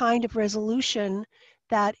the kind of resolution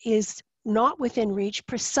that is not within reach,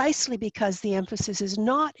 precisely because the emphasis is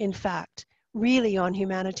not, in fact, really on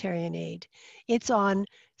humanitarian aid. It's on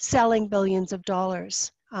selling billions of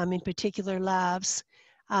dollars, in particular lavs,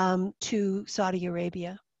 to Saudi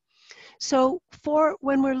Arabia. So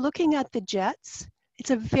when we're looking at the jets,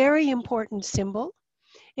 it's a very important symbol.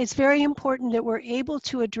 It's very important that we're able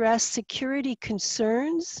to address security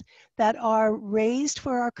concerns that are raised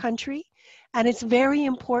for our country. And it's very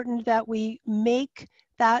important that we make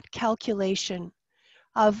that calculation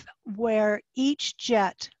of where each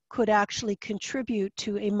jet could actually contribute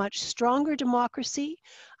to a much stronger democracy,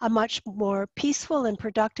 a much more peaceful and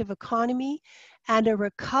productive economy, and a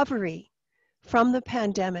recovery from the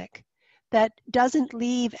pandemic that doesn't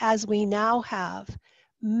leave, as we now have,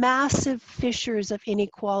 massive fissures of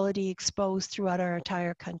inequality exposed throughout our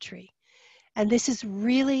entire country. And this is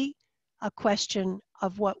really a question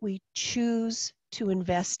of what we choose to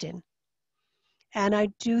invest in. And I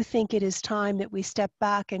do think it is time that we step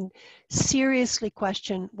back and seriously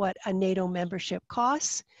question what a NATO membership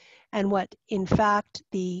costs and what, in fact,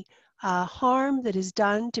 the harm that is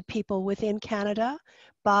done to people within Canada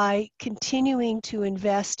by continuing to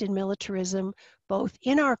invest in militarism, both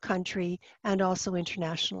in our country and also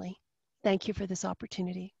internationally. Thank you for this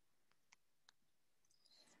opportunity.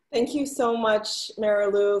 Thank you so much,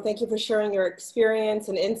 Marilou. Thank you for sharing your experience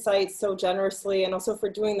and insights so generously, and also for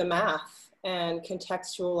doing the math and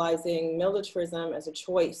contextualizing militarism as a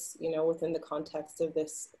choice, within the context of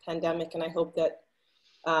this pandemic. And I hope that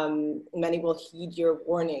many will heed your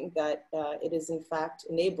warning that it is in fact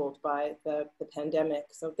enabled by the pandemic.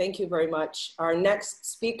 So thank you very much. Our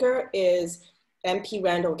next speaker is MP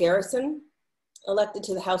Randall Garrison, elected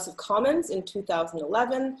to the House of Commons in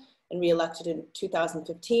 2011 and re-elected in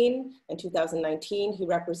 2015 and 2019. He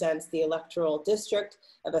represents the electoral district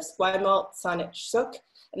of Esquimalt-Saanich-Sooke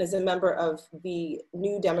and is a member of the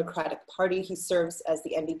New Democratic Party. He serves as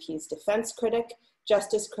the NDP's defense critic,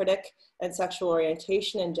 justice critic, and sexual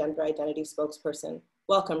orientation and gender identity spokesperson.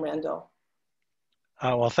 Welcome, Randall.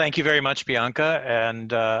 Well, thank you very much, Bianca.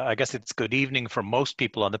 And I guess it's good evening for most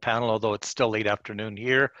people on the panel, although it's still late afternoon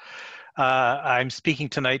here. I'm speaking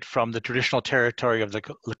tonight from the traditional territory of the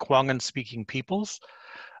Lekwungen-speaking peoples.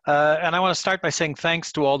 And I want to start by saying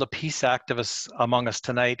thanks to all the peace activists among us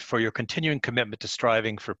tonight for your continuing commitment to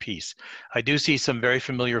striving for peace. I do see some very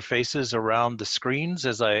familiar faces around the screens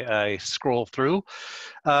as I scroll through.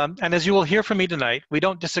 And as you will hear from me tonight, we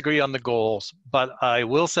don't disagree on the goals, but I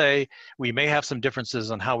will say we may have some differences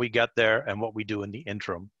on how we get there and what we do in the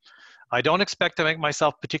interim. I don't expect to make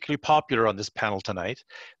myself particularly popular on this panel tonight,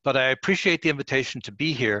 but I appreciate the invitation to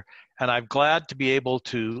be here, and I'm glad to be able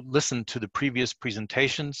to listen to the previous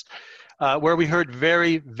presentations where we heard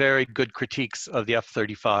very, very good critiques of the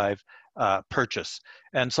F-35 purchase.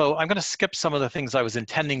 And so I'm going to skip some of the things I was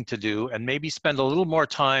intending to do and maybe spend a little more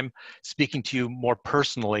time speaking to you more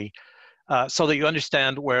personally so that you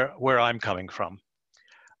understand where I'm coming from.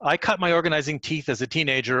 I cut my organizing teeth as a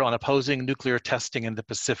teenager on opposing nuclear testing in the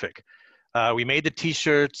Pacific. We made the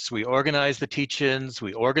t-shirts, we organized the teach-ins,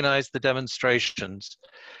 we organized the demonstrations.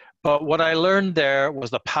 But what I learned there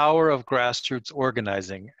was the power of grassroots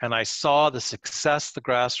organizing, and I saw the success the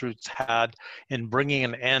grassroots had in bringing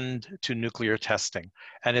an end to nuclear testing.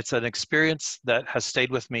 And it's an experience that has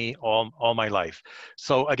stayed with me all my life.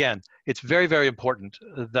 So again, it's very, very important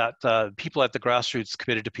that people at the grassroots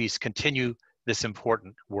committed to peace continue this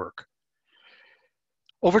important work.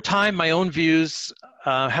 Over time, my own views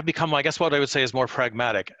have become, I guess what I would say is more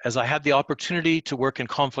pragmatic, as I had the opportunity to work in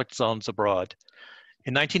conflict zones abroad.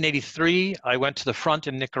 In 1983, I went to the front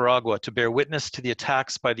in Nicaragua to bear witness to the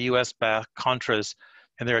attacks by the US-backed Contras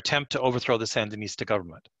in their attempt to overthrow the Sandinista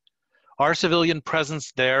government. Our civilian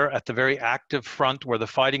presence there at the very active front where the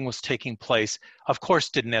fighting was taking place, of course,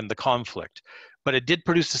 didn't end the conflict, but it did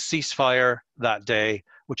produce a ceasefire that day,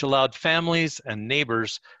 which allowed families and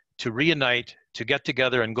neighbors to reunite, to get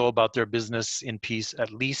together and go about their business in peace,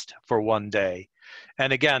 at least for one day.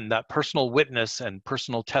 And again, that personal witness and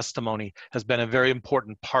personal testimony has been a very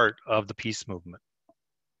important part of the peace movement.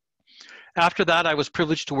 After that, I was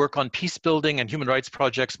privileged to work on peace building and human rights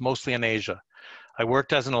projects, mostly in Asia. I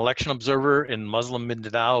worked as an election observer in Muslim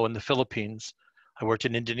Mindanao in the Philippines. I worked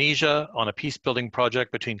in Indonesia on a peace building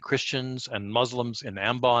project between Christians and Muslims in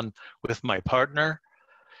Ambon with my partner.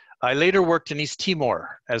 I later worked in East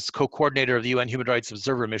Timor as co-coordinator of the UN Human Rights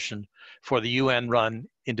Observer Mission for the UN-run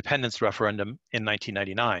independence referendum in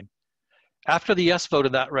 1999. After the yes vote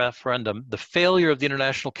in that referendum, the failure of the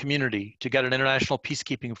international community to get an international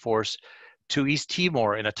peacekeeping force to East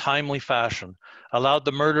Timor in a timely fashion allowed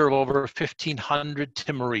the murder of over 1,500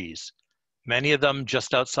 Timorese, many of them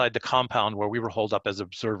just outside the compound where we were holed up as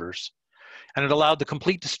observers. And it allowed the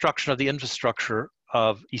complete destruction of the infrastructure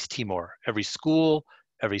of East Timor, every school,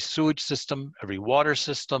 every sewage system, every water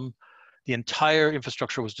system. The entire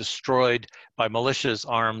infrastructure was destroyed by militias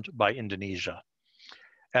armed by Indonesia.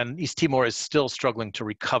 And East Timor is still struggling to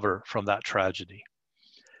recover from that tragedy.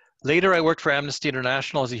 Later, I worked for Amnesty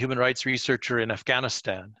International as a human rights researcher in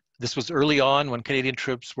Afghanistan. This was early on when Canadian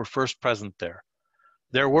troops were first present there.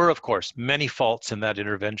 There were, of course, many faults in that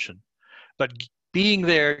intervention, but being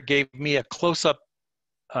there gave me a close-up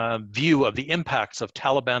view of the impacts of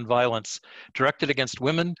Taliban violence directed against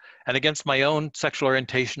women and against my own sexual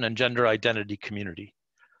orientation and gender identity community.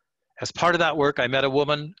 As part of that work, I met a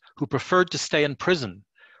woman who preferred to stay in prison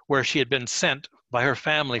where she had been sent by her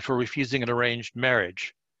family for refusing an arranged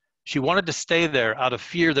marriage. She wanted to stay there out of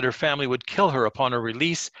fear that her family would kill her upon her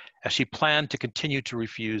release, as she planned to continue to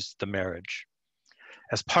refuse the marriage.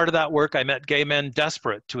 As part of that work, I met gay men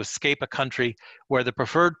desperate to escape a country where the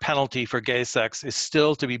preferred penalty for gay sex is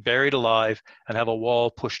still to be buried alive and have a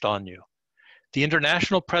wall pushed on you. The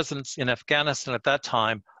international presence in Afghanistan at that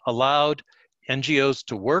time allowed NGOs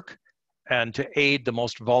to work and to aid the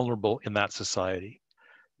most vulnerable in that society.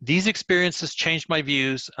 These experiences changed my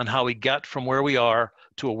views on how we get from where we are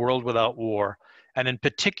to a world without war, and in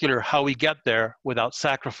particular, how we get there without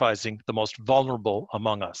sacrificing the most vulnerable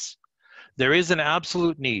among us. There is an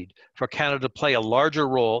absolute need for Canada to play a larger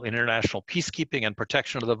role in international peacekeeping and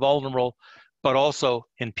protection of the vulnerable, but also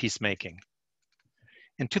in peacemaking.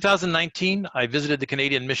 In 2019, I visited the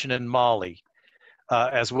Canadian mission in Mali,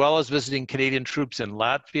 as well as visiting Canadian troops in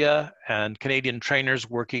Latvia and Canadian trainers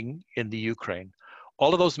working in the Ukraine.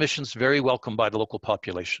 All of those missions very welcomed by the local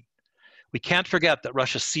population. We can't forget that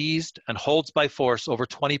Russia seized and holds by force over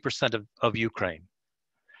 20% of Ukraine.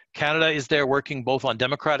 Canada is there working both on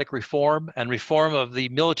democratic reform and reform of the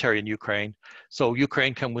military in Ukraine, so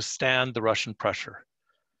Ukraine can withstand the Russian pressure.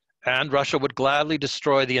 And Russia would gladly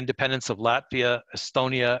destroy the independence of Latvia,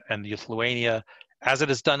 Estonia, and Lithuania, as it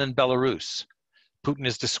has done in Belarus. Putin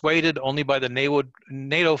is dissuaded only by the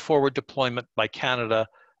NATO forward deployment by Canada,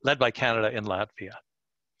 led by Canada in Latvia.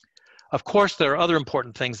 Of course, there are other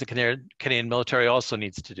important things the Canadian military also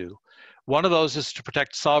needs to do. One of those is to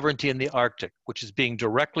protect sovereignty in the Arctic, which is being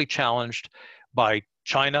directly challenged by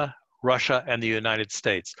China, Russia, and the United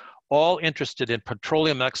States, all interested in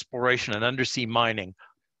petroleum exploration and undersea mining,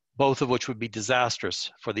 both of which would be disastrous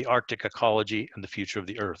for the Arctic ecology and the future of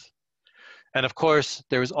the Earth. And of course,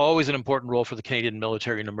 there is always an important role for the Canadian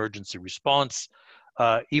military in emergency response,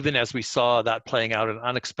 even as we saw that playing out in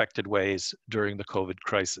unexpected ways during the COVID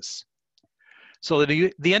crisis. So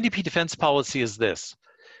the NDP defense policy is this,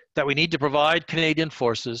 that we need to provide Canadian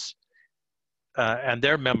forces and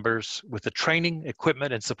their members with the training,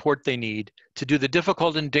 equipment, and support they need to do the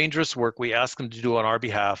difficult and dangerous work we ask them to do on our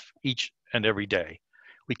behalf each and every day.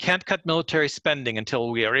 We can't cut military spending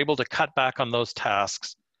until we are able to cut back on those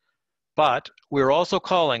tasks, but we're also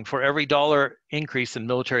calling for every dollar increase in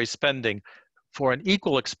military spending for an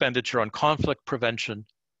equal expenditure on conflict prevention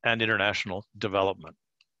and international development.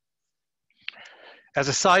 As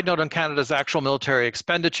a side note on Canada's actual military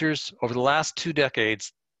expenditures, over the last 2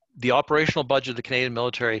 decades, the operational budget of the Canadian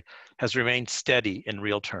military has remained steady in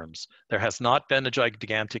real terms. There has not been a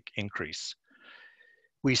gigantic increase.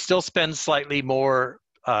 We still spend slightly more,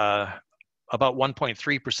 about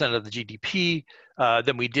 1.3% of the GDP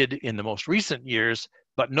than we did in the most recent years,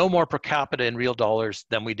 but no more per capita in real dollars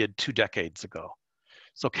than we did 2 decades ago.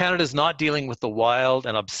 So Canada is not dealing with the wild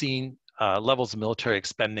and obscene levels of military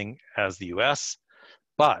spending as the US,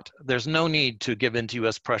 but there's no need to give in to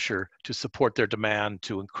US pressure to support their demand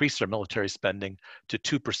to increase their military spending to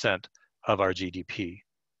 2% of our GDP.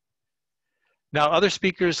 Now, other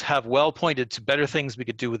speakers have well pointed to better things we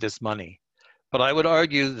could do with this money, but I would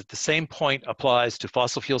argue that the same point applies to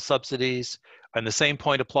fossil fuel subsidies, and the same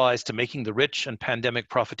point applies to making the rich and pandemic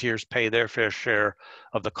profiteers pay their fair share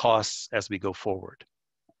of the costs as we go forward.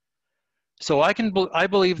 So I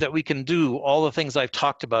believe that we can do all the things I've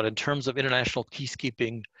talked about in terms of international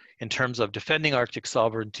peacekeeping, in terms of defending Arctic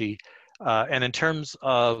sovereignty, and in terms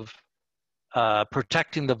of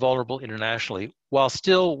protecting the vulnerable internationally, while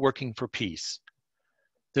still working for peace.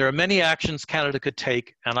 There are many actions Canada could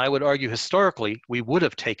take, and I would argue historically, we would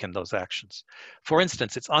have taken those actions. For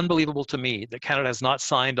instance, it's unbelievable to me that Canada has not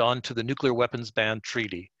signed on to the Nuclear Weapons Ban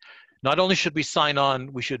Treaty. Not only should we sign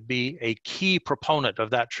on, we should be a key proponent of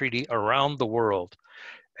that treaty around the world.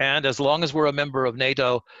 And as long as we're a member of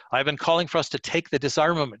NATO, I've been calling for us to take the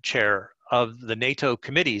disarmament chair of the NATO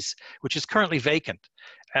committees, which is currently vacant,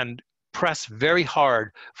 and press very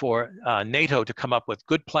hard for NATO to come up with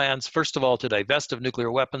good plans, first of all, to divest of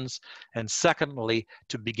nuclear weapons, and secondly,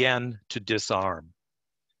 to begin to disarm.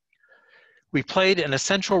 We played an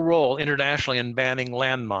essential role internationally in banning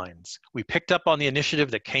landmines. We picked up on the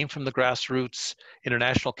initiative that came from the grassroots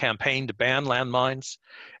international campaign to ban landmines,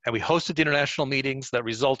 and we hosted the international meetings that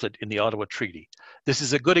resulted in the Ottawa Treaty. This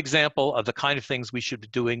is a good example of the kind of things we should be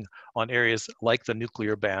doing on areas like the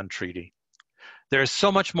Nuclear Ban Treaty. There is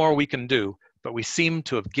so much more we can do, but we seem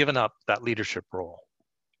to have given up that leadership role.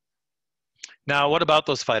 Now, what about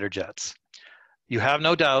those fighter jets? You have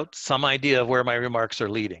no doubt some idea of where my remarks are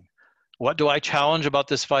leading. What do I challenge about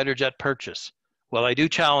this fighter jet purchase? Well, I do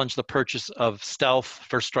challenge the purchase of stealth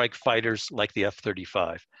first strike fighters like the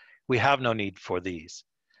F-35. We have no need for these.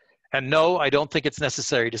 And no, I don't think it's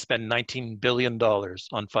necessary to spend $19 billion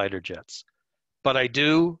on fighter jets. But I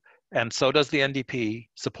do, and so does the NDP,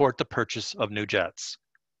 support the purchase of new jets.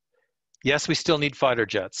 Yes, we still need fighter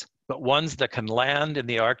jets, but ones that can land in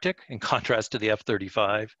the Arctic, in contrast to the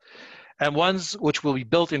F-35, and ones which will be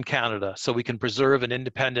built in Canada so we can preserve an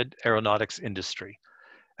independent aeronautics industry.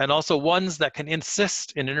 And also ones that can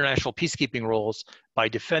assist in international peacekeeping roles by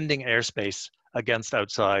defending airspace against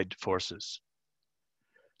outside forces.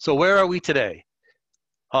 So where are we today?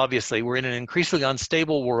 Obviously, we're in an increasingly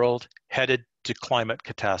unstable world headed to climate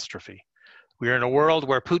catastrophe. We are in a world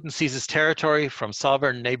where Putin seizes territory from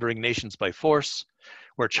sovereign neighboring nations by force,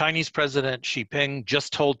 where Chinese President Xi Jinping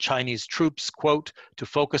just told Chinese troops, quote, to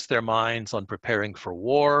focus their minds on preparing for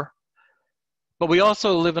war. But we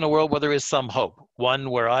also live in a world where there is some hope,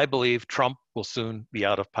 one where I believe Trump will soon be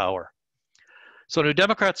out of power. So New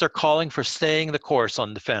Democrats are calling for staying the course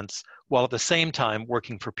on defense, while at the same time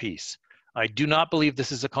working for peace. I do not believe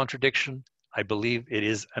this is a contradiction. I believe it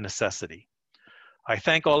is a necessity. I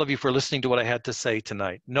thank all of you for listening to what I had to say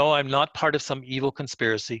tonight. No, I'm not part of some evil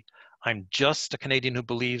conspiracy. I'm just a Canadian who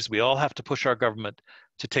believes we all have to push our government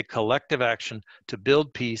to take collective action to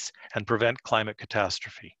build peace and prevent climate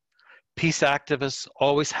catastrophe. Peace activists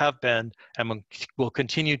always have been and will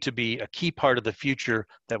continue to be a key part of the future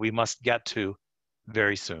that we must get to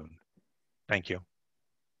very soon. Thank you.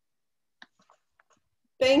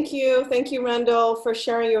 Thank you, Randall, for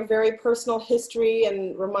sharing your very personal history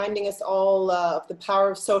and reminding us all of the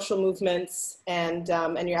power of social movements and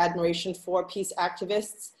your admiration for peace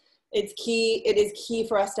activists. It is key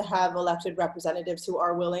for us to have elected representatives who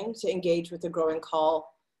are willing to engage with the growing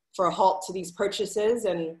call for a halt to these purchases.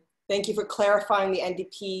 And thank you for clarifying the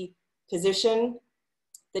NDP position,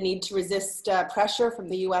 the need to resist pressure from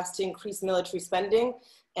the US to increase military spending.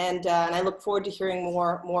 And I look forward to hearing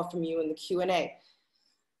more from you in the Q&A.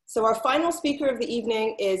 So our final speaker of the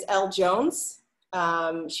evening is Elle Jones.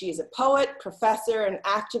 She is a poet, professor, and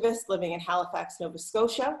activist living in Halifax, Nova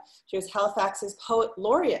Scotia. She was Halifax's Poet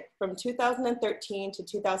Laureate from 2013 to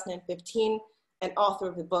 2015 and author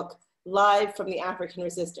of the book Live from the African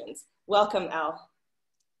Resistance. Welcome, Elle.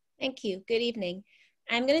 Thank you. Good evening.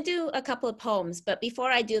 I'm going to do a couple of poems, but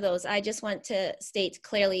before I do those, I just want to state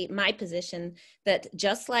clearly my position that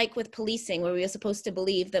just like with policing, where we are supposed to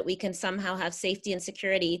believe that we can somehow have safety and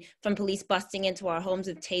security from police busting into our homes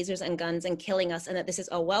with tasers and guns and killing us, and that this is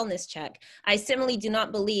a wellness check, I similarly do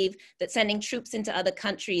not believe that sending troops into other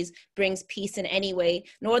countries brings peace in any way,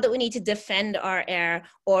 nor that we need to defend our air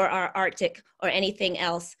or our Arctic or anything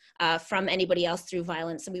else from anybody else through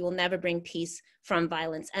violence, and we will never bring peace from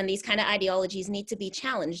violence. And these kind of ideologies need to be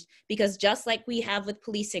challenged, because just like we have with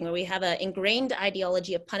policing, where we have an ingrained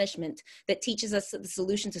ideology of punishment that teaches us that the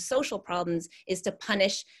solution to social problems is to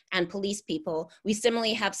punish and police people, we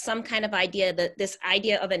similarly have some kind of idea that this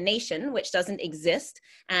idea of a nation, which doesn't exist,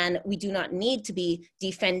 and we do not need to be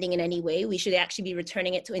defending in any way. We should actually be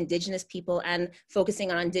returning it to Indigenous people and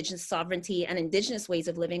focusing on Indigenous sovereignty and Indigenous ways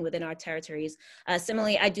of living within our territories.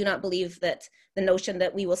 Similarly, I do not believe that the notion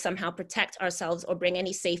that we will somehow protect ourselves or bring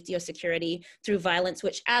any safety or security through violence,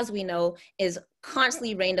 which, as we know, is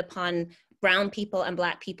constantly rained upon brown people and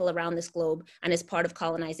Black people around this globe and is part of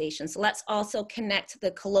colonization. So let's also connect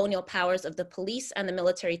the colonial powers of the police and the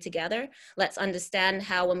military together. Let's understand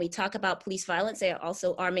how when we talk about police violence, they are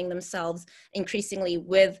also arming themselves increasingly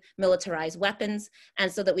with militarized weapons, and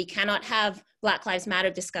so that we cannot have Black Lives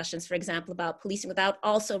Matter discussions, for example, about policing without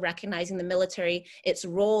also recognizing the military, its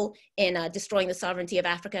role in destroying the sovereignty of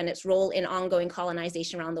Africa and its role in ongoing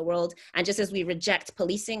colonization around the world. And just as we reject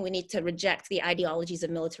policing, we need to reject the ideologies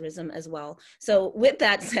of militarism as well. So with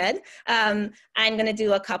that said, I'm gonna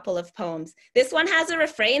do a couple of poems. This one has a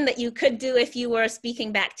refrain that you could do if you were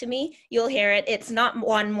speaking back to me. You'll hear it. It's not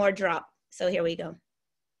one more drop. So here we go.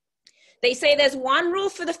 They say there's one rule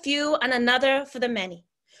for the few and another for the many.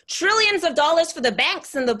 Trillions of dollars for the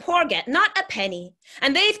banks and the poor get not a penny.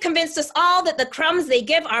 And they've convinced us all that the crumbs they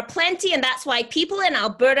give are plenty, and that's why people in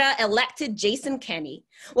Alberta elected Jason Kenney.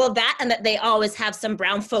 Well, that and that they always have some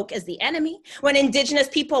brown folk as the enemy. When Indigenous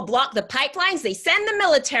people block the pipelines, they send the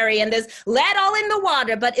military, and there's lead all in the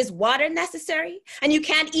water, but is water necessary? And you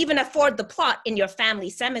can't even afford the plot in your family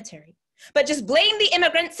cemetery. But just blame the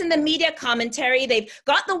immigrants in the media commentary. They've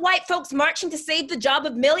got the white folks marching to save the job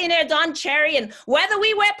of millionaire Don Cherry, and whether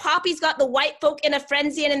we wear poppies got the white folk in a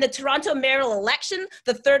frenzy, and in the Toronto mayoral election,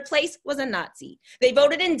 the third place was a Nazi. They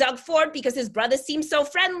voted in Doug Ford because his brother seems so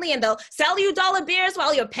friendly, and they'll sell you dollar beers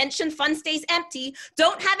while your pension fund stays empty,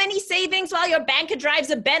 don't have any savings while your banker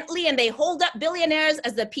drives a Bentley, and they hold up billionaires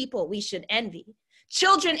as the people we should envy.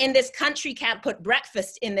 Children in this country can't put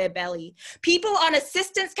breakfast in their belly. People on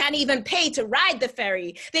assistance can't even pay to ride the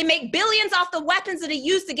ferry. They make billions off the weapons that are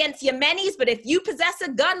used against Yemenis, but if you possess a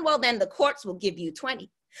gun, well, then the courts will give you 20.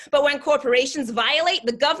 But when corporations violate,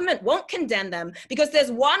 the government won't condemn them, because there's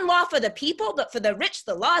one law for the people, but for the rich,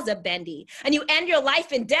 the laws are bendy. And you end your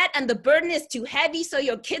life in debt, and the burden is too heavy, so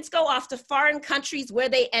your kids go off to foreign countries where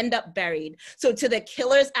they end up buried. So to the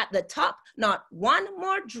killers at the top, not one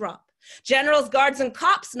more drop. Generals, guards, and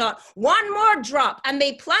cops, not one more drop. And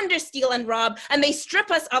they plunder, steal, and rob, and they strip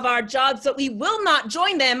us of our jobs, but we will not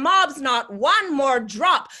join their mobs. Not one more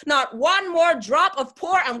drop. Not one more drop of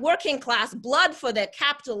poor and working class blood for their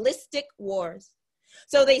capitalistic wars.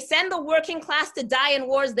 So they send the working class to die in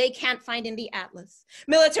wars they can't find in the atlas.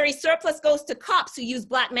 Military surplus goes to cops who use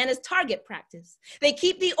Black men as target practice. They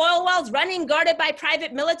keep the oil wells running, guarded by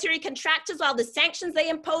private military contractors, while the sanctions they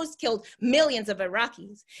imposed killed millions of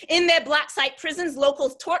Iraqis. In their Black site prisons,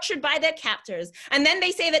 locals tortured by their captors. And then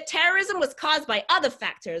they say that terrorism was caused by other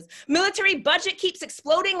factors. Military budget keeps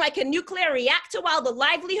exploding like a nuclear reactor, while the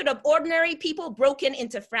livelihood of ordinary people broken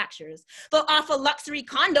into fractures. They'll offer luxury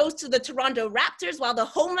condos to the Toronto Raptors, while the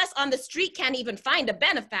homeless on the street can't even find a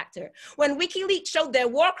benefactor. When WikiLeaks showed their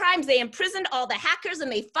war crimes, they imprisoned all the hackers,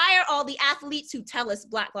 and they fire all the athletes who tell us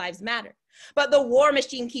Black Lives Matter. But the war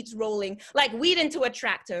machine keeps rolling like weed into a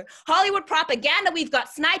tractor. Hollywood propaganda, we've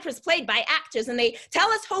got snipers played by actors, and they tell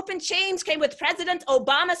us hope and change came with President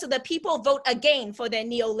Obama, so the people vote again for their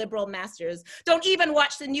neoliberal masters. Don't even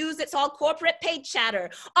watch the news, it's all corporate paid chatter,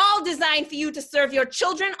 all designed for you to serve your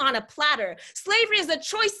children on a platter. Slavery is a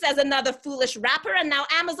choice, says another foolish rapper, and now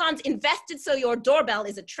Amazon's invested so your doorbell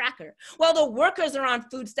is a tracker. While the workers are on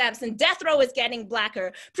food stamps and death row is getting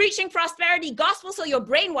blacker, preaching prosperity gospel so you're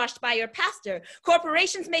brainwashed by your pastor.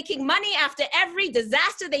 Corporations making money after every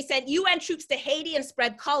disaster. They sent UN troops to Haiti and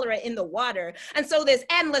spread cholera in the water. And so there's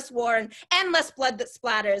endless war and endless blood that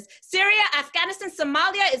splatters. Syria, Afghanistan,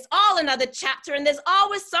 Somalia is all another chapter. And there's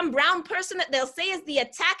always some brown person that they'll say is the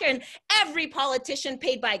attacker, and every politician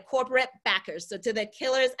paid by corporate backers. So to the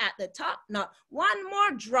killers at the top, not one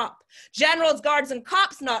more drop. Generals, guards, and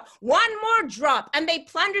cops, not one more drop. And they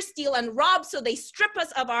plunder, steal, and rob, so they strip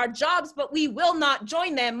us of our jobs, but we will not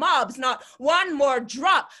join their mobs. Not one more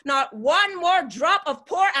drop, not one more drop of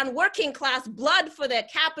poor and working class blood for their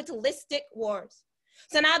capitalistic wars.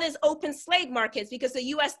 So now there's open slave markets because the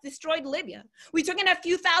US destroyed Libya. We took in a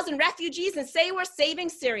few thousand refugees and say we're saving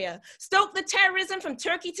Syria. Stoke the terrorism from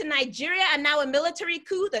Turkey to Nigeria, and now a military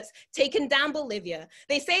coup that's taken down Bolivia.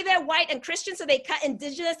 They say they're white and Christian, so they cut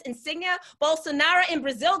indigenous insignia. Bolsonaro in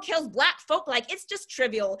Brazil kills black folk like it's just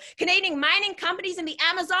trivial. Canadian mining companies in the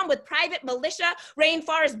Amazon with private militia,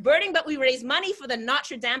 rainforest burning, but we raise money for the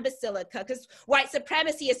Notre Dame Basilica because white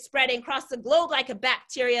supremacy is spreading across the globe like a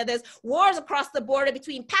bacteria. There's wars across the border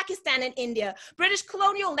between Pakistan and India. British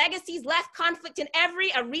colonial legacies left conflict in every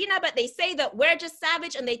arena, but they say that we're just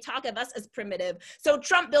savage and they talk of us as primitive. So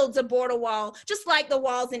Trump builds a border wall, just like the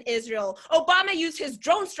walls in Israel. Obama used his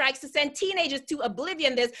drone strikes to send teenagers to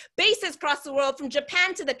oblivion. There's bases across the world from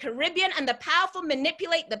Japan to the Caribbean, and the powerful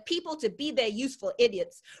manipulate the people to be their useful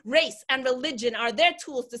idiots. Race and religion are their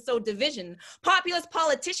tools to sow division. Populist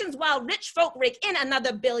politicians, while rich folk rake in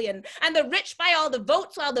another billion, and the rich buy all the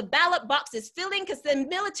votes while the ballot box is filling, because the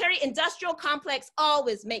military industrial complex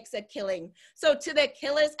always makes a killing. So to the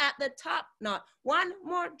killers at the top, not one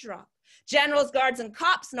more drop. Generals, guards, and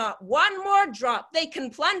cops, not one more drop. They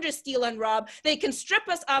can plunder, steal, and rob. They can strip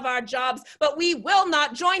us of our jobs, but we will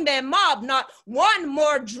not join their mob. Not one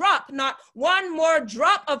more drop. Not one more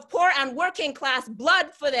drop of poor and working class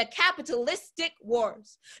blood for their capitalistic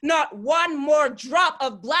wars. Not one more drop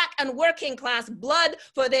of black and working class blood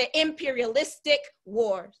for their imperialistic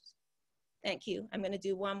wars. Thank you. I'm going to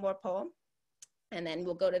do one more poem, and then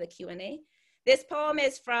we'll go to the Q&A. This poem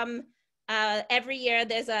is from every year.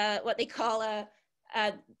 There's what they call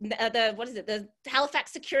the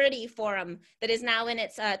Halifax Security Forum that is now in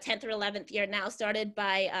its 10th or 11th year now, started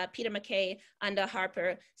by Peter MacKay under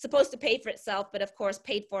Harper, supposed to pay for itself, but of course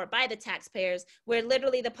paid for by the taxpayers, where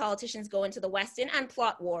literally the politicians go into the West End and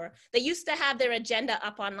plot war. They used to have their agenda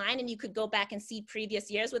up online, and you could go back and see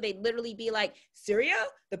previous years where they'd literally be like, Syria,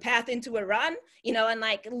 the path into Iran, you know, and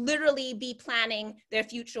like literally be planning their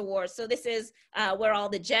future wars. So this is where all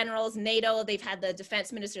the generals, NATO, they've had the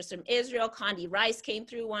defense ministers from Israel, Condi Rice came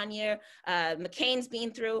through one year, McCain's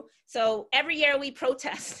been through. So every year we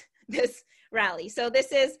protest this rally. So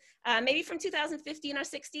this is maybe from 2015 or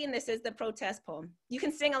 16, this is the protest poem. You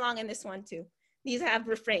can sing along in this one too. These have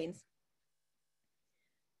refrains.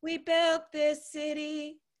 We built this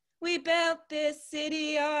city. We built this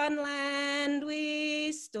city on land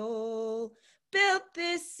we stole. Built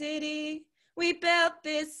this city. We built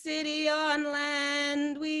this city on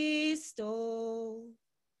land we stole.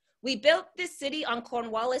 We built this city on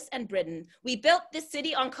Cornwallis and Britain. We built this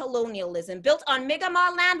city on colonialism. Built on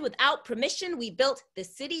Mi'kmaq land without permission. We built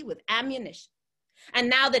this city with ammunition. And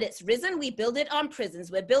now that it's risen, we build it on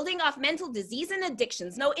prisons. We're building off mental disease and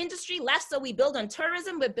addictions. No industry left, so we build on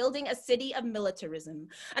tourism. We're building a city of militarism.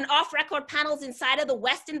 And off-record panels inside of the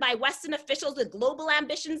West End by Western officials with global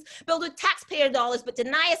ambitions, build with taxpayer dollars, but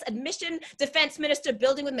deny us admission. Defense minister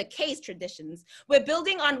building with McKay's traditions. We're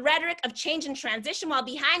building on rhetoric of change and transition, while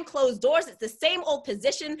behind closed doors, it's the same old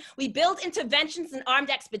position. We build interventions and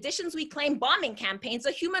armed expeditions. We claim bombing campaigns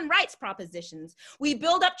or human rights propositions. We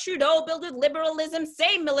build up Trudeau, build with liberalism.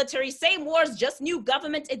 Same military, same wars, just new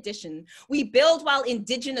government edition. We build while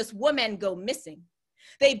Indigenous women go missing.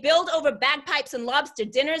 They build over bagpipes and lobster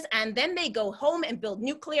dinners, and then they go home and build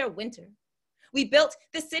nuclear winter. We built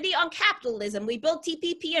the city on capitalism. We built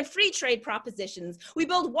TPP and free trade propositions. We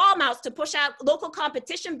build wall mounts to push out local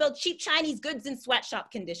competition, build cheap Chinese goods in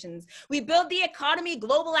sweatshop conditions. We build the economy,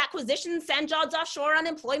 global acquisitions, send jobs offshore,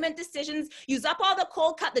 unemployment decisions, use up all the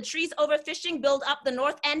coal, cut the trees, overfishing, build up the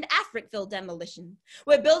North End, Africville demolition.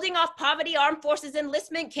 We're building off poverty, armed forces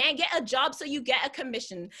enlistment, can't get a job so you get a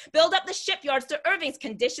commission. Build up the shipyards to Irving's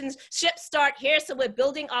conditions, ships start here so we're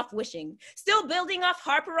building off wishing. Still building off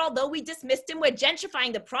Harper, although we dismissed him, we're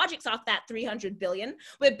gentrifying the projects off that 300 billion.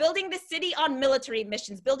 We're building the city on military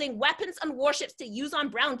missions, building weapons and warships to use on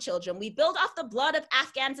brown children. We build off the blood of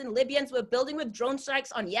Afghans and Libyans. We're building with drone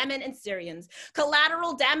strikes on Yemen and Syrians.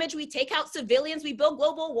 Collateral damage, we take out civilians. We build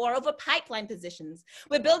global war over pipeline positions.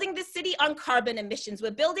 We're building the city on carbon emissions.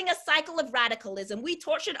 We're building a cycle of radicalism. We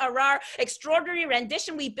tortured Arar, extraordinary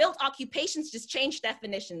rendition. We built occupations, just changed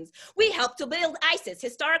definitions. We helped to build ISIS,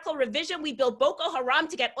 historical revision. We build Boko Haram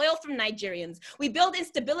to get oil from Nigerians. We build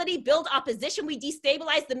instability, build opposition. We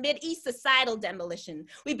destabilize the Mideast, societal demolition.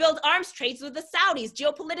 We build arms trades with the Saudis,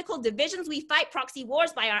 geopolitical divisions. We fight proxy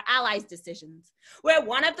wars by our allies' decisions. We're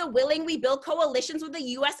one of the willing. We build coalitions with the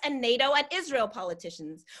US and NATO and Israel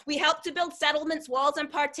politicians. We help to build settlements, walls,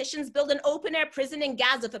 and partitions, build an open-air prison in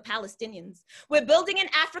Gaza for Palestinians. We're building an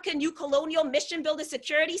African new colonial mission, build a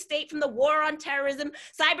security state from the war on terrorism,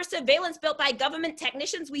 cyber surveillance built by government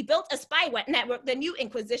technicians. We built a spy network, the new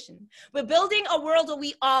Inquisition. We're building a world where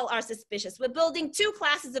we all are suspicious. We're building two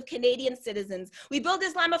classes of Canadian citizens. We build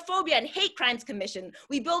Islamophobia and hate crimes commission.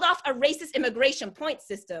 We build off a racist immigration point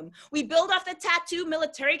system. We build off the tattoo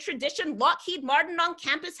military tradition. Lockheed Martin on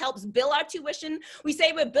campus helps bill our tuition. We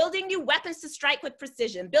say we're building new weapons to strike with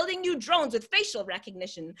precision, building new drones with facial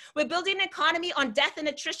recognition. We're building an economy on death and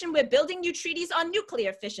attrition. We're building new treaties on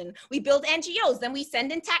nuclear fission. We build NGOs, then we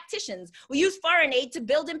send in tacticians. We use foreign aid to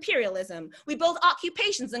build imperialism. We build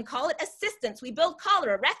occupations and call it assistance. We build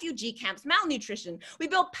cholera, refugee camps, malnutrition. We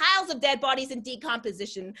build piles of dead bodies in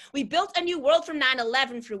decomposition. We built a new world from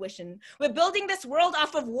 9/11 fruition. We're building this world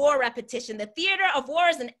off of war repetition. The theater of war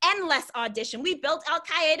is an endless audition. We built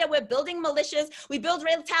Al-Qaeda, we're building militias. We build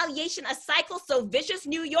retaliation, a cycle so vicious.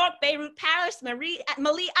 New York, Beirut, Paris,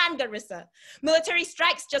 Mali, and Garissa. Military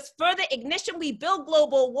strikes, just further ignition. We build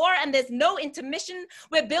global war and there's no intermission.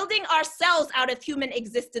 We're building ourselves out of human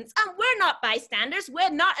existence. And we're not bystanders, we're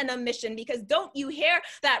not an omission, because don't you hear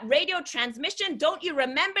that radio transmission? Don't you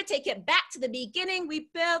remember? Take it back to the beginning. We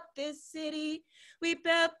built this city. We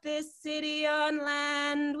built this city on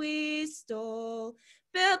land we stole.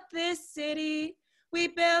 Built this city. We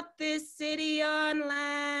built this city on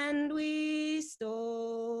land we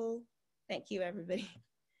stole. Thank you, everybody.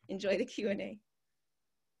 Enjoy the Q&A.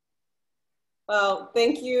 Well,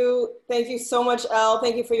 thank you. Thank you so much, Elle.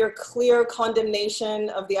 Thank you for your clear condemnation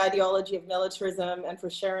of the ideology of militarism and for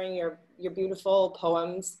sharing your beautiful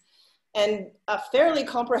poems and a fairly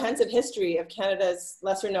comprehensive history of Canada's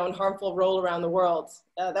lesser known harmful role around the world.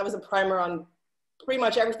 That was a primer on pretty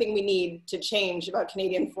much everything we need to change about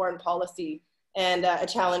Canadian foreign policy and a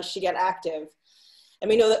challenge to get active. And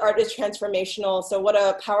we know that art is transformational, so what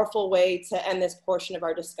a powerful way to end this portion of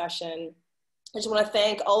our discussion. I just want to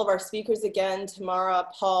thank all of our speakers again, Tamara,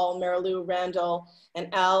 Paul, Marilou, Randall, and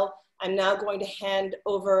Elle. I'm now going to hand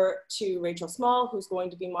over to Rachel Small, who's going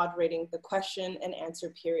to be moderating the question and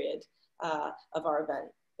answer period of our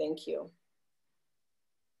event. Thank you.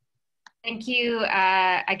 Thank you.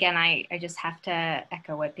 Again, I just have to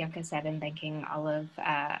echo what Bianca said in thanking all of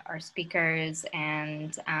our speakers.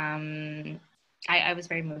 And I was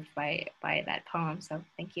very moved by that poem. So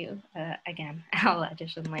thank you again, Elle,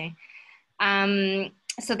 additionally.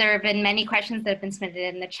 So there have been many questions that have been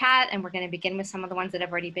submitted in the chat, and we're going to begin with some of the ones that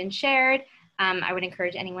have already been shared. I would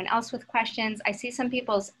encourage anyone else with questions. I see some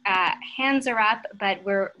people's hands are up, but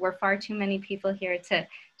we're far too many people here to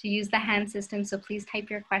use the hand system. So please type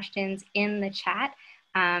your questions in the chat.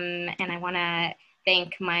 And I want to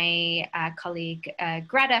thank my colleague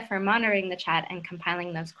Greta for monitoring the chat and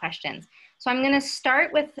compiling those questions. So I'm going to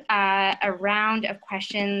start with a round of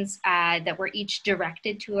questions that were each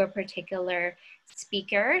directed to a particular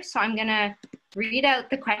speaker. So I'm going to read out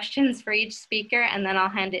the questions for each speaker, and then I'll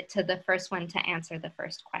hand it to the first one to answer the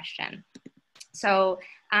first question. So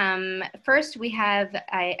first we have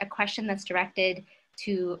a question that's directed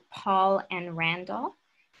to Paul and Randall.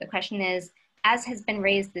 The question is, as has been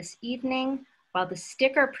raised this evening, while the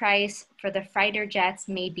sticker price for the fighter jets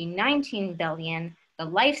may be $19 billion, the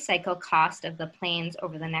life cycle cost of the planes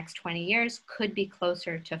over the next 20 years could be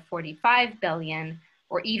closer to $45 billion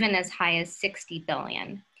or even as high as $60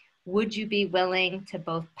 billion. Would you be willing to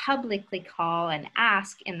both publicly call and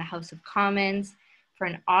ask in the House of Commons for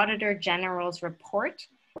an Auditor General's report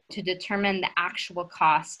to determine the actual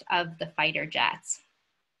cost of the fighter jets.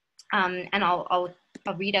 And I'll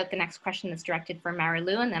read out the next question that's directed for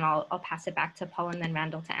Marilou, and then I'll pass it back to Paul and then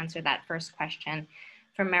Randall to answer that first question.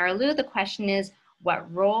 For Marilou, the question is,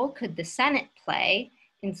 what role could the Senate play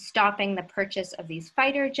in stopping the purchase of these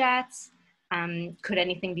fighter jets? Could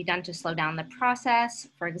anything be done to slow down the process?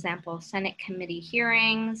 For example, Senate committee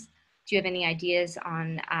hearings. Do you have any ideas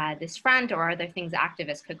on this front, or are there things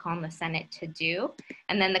activists could call on the Senate to do?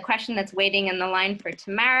 And then the question that's waiting in the line for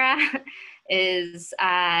Tamara is,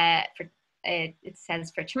 it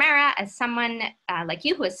says, for Tamara, as someone like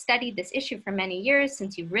you who has studied this issue for many years,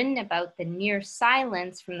 since you've written about the near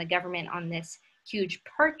silence from the government on this huge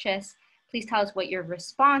purchase, please tell us what your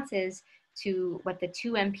response is to what the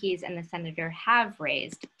two MPs and the senator have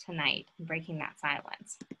raised tonight in breaking that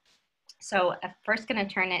silence. So I'm first going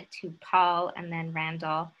to turn it to Paul and then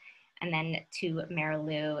Randall, and then to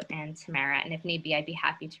Marilou and Tamara. And if need be, I'd be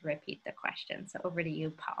happy to repeat the question. So over to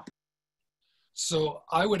you, Paul. So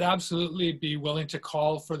I would absolutely be willing to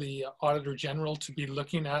call for the Auditor General to be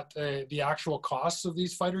looking at the actual costs of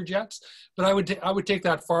these fighter jets. But I would take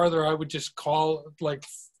that farther. I would just call, like,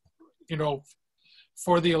 you know,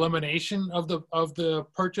 for the elimination of the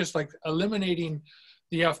purchase, like eliminating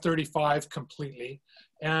the F-35 completely,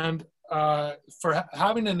 and for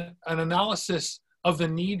having an analysis of the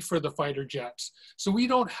need for the fighter jets. So we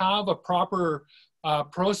don't have a proper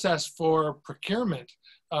process for procurement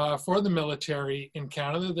for the military in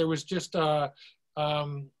Canada. There was just a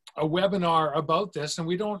webinar about this, and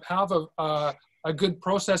we don't have a good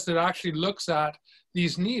process that actually looks at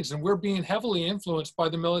these needs. And we're being heavily influenced by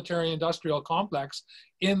the military-industrial complex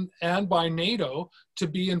and by NATO to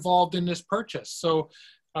be involved in this purchase. So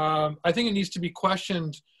I think it needs to be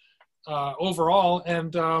questioned overall,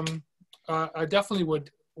 and I definitely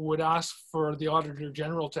would ask for the Auditor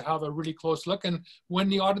General to have a really close look. And when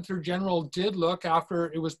the Auditor General did look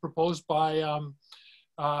after it was proposed by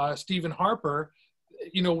Stephen Harper,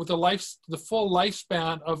 you know, with the full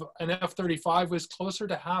lifespan of an F-35 was closer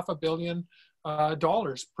to $500 million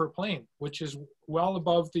per plane, which is well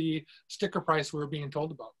above the sticker price we're being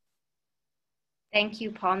told about. Thank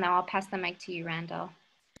you, Paul. Now I'll pass the mic to you, Randall.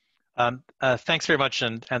 Thanks very much,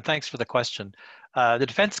 and thanks for the question. The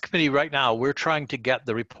Defense Committee right now, we're trying to get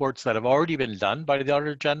the reports that have already been done by the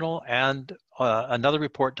Auditor General and another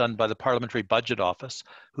report done by the Parliamentary Budget Office,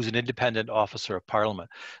 who's an independent officer of Parliament.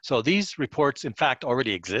 So these reports, in fact,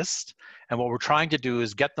 already exist. And what we're trying to do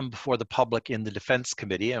is get them before the public in the Defense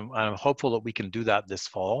Committee. And I'm hopeful that we can do that this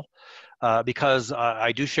fall, because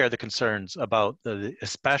I do share the concerns about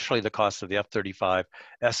especially the cost of the F-35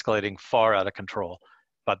 escalating far out of control.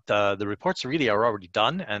 But the reports really are already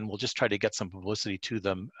done, and we'll just try to get some publicity to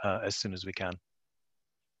them as soon as we can.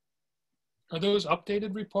 Are those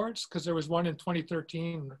updated reports? Because there was one in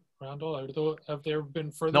 2013, Randall. Have there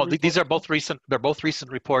been further? No, reports? These are both recent. They're both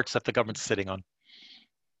recent reports that the government's sitting on.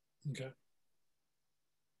 Okay.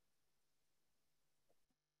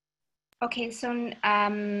 Okay, so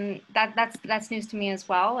that's news to me as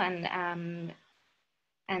well, and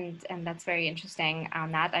that's very interesting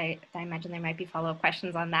on that. I imagine there might be follow-up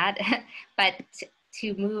questions on that. But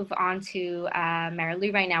to move on to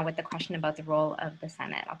Marilou right now with the question about the role of the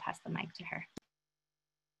Senate, I'll pass the mic to her.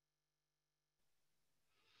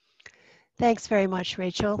 Thanks very much,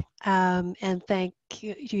 Rachel, and thank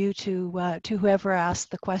you to whoever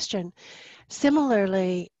asked the question.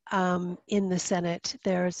 Similarly, in the Senate,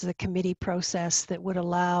 there's a committee process that would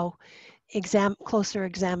allow closer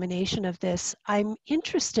examination of this. I'm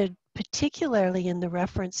interested particularly in the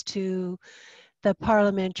reference to the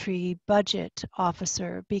Parliamentary Budget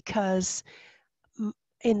Officer, because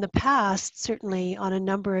in the past, certainly on a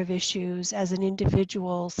number of issues, as an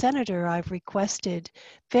individual senator, I've requested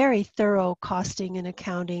very thorough costing and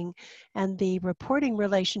accounting, and the reporting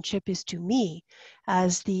relationship is to me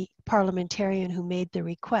as the parliamentarian who made the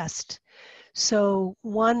request. So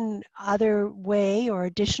one other way or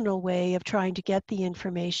additional way of trying to get the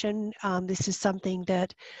information, this is something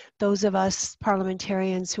that those of us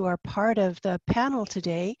parliamentarians who are part of the panel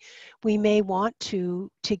today, we may want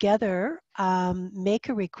to together make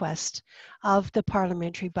a request of the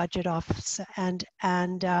Parliamentary Budget Office and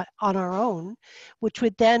on our own, which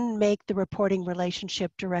would then make the reporting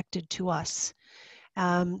relationship directed to us.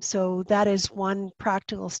 So that is one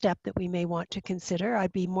practical step that we may want to consider.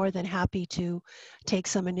 I'd be more than happy to take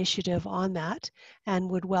some initiative on that and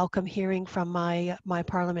would welcome hearing from my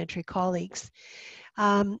parliamentary colleagues.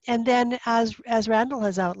 And then as Randall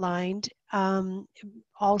has outlined,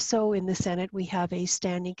 also in the Senate, we have a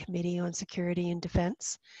standing committee on security and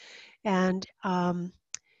defense. And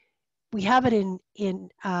we have it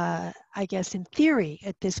I guess, in theory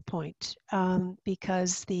at this point,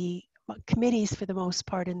 because the committees, for the most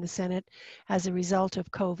part in the Senate, as a result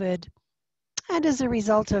of COVID and as a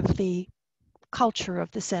result of the culture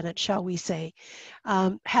of the Senate, shall we say,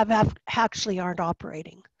 actually aren't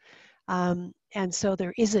operating. And so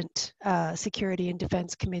there isn't a Security and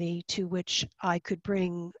Defense Committee to which I could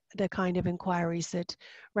bring the kind of inquiries that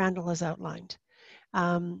Randall has outlined.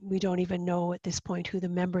 We don't even know at this point who the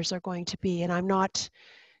members are going to be, and I'm not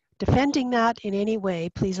defending that in any way.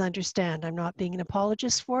 Please understand, I'm not being an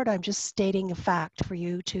apologist for it. I'm just stating a fact for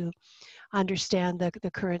you to understand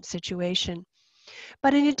the current situation.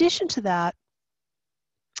 But in addition to that,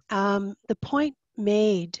 the point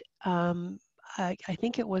made, I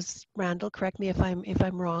think it was Randall, correct me if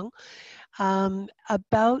I'm wrong,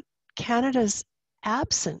 about Canada's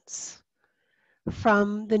absence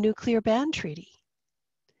from the nuclear ban treaty.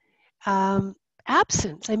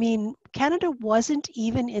 Absence, I mean, Canada wasn't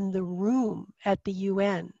even in the room at the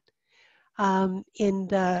UN in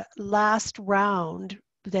the last round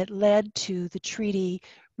that led to the treaty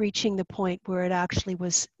reaching the point where it actually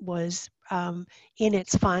was in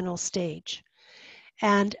its final stage.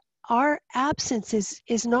 And our absence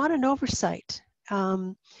is not an oversight.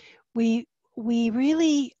 We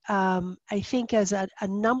really, I think, as a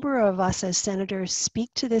number of us as senators speak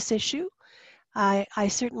to this issue, I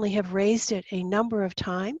certainly have raised it a number of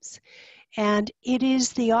times, and it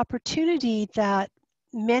is the opportunity that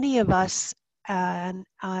many of us, and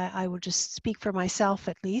I will just speak for myself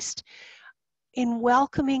at least, in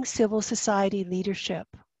welcoming civil society leadership.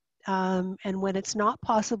 And when it's not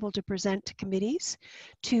possible to present to committees,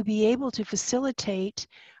 to be able to facilitate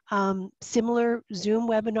similar Zoom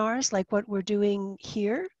webinars like what we're doing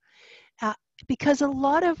here. Because a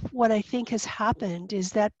lot of what I think has happened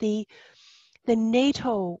is that the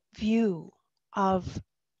NATO view of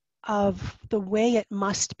the way it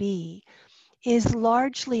must be is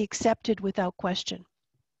largely accepted without question.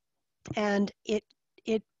 And it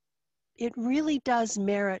really does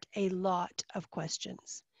merit a lot of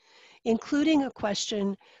questions, including a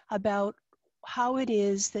question about how it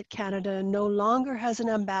is that Canada no longer has an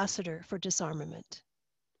ambassador for disarmament.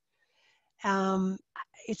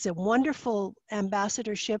 It's a wonderful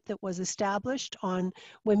ambassadorship that was established on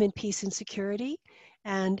women, peace, and security.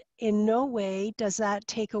 And in no way does that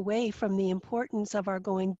take away from the importance of our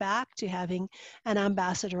going back to having an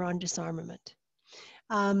ambassador on disarmament.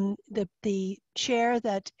 The chair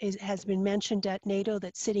that has been mentioned at NATO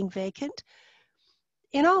that's sitting vacant,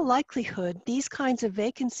 in all likelihood, these kinds of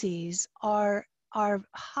vacancies are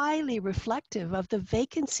highly reflective of the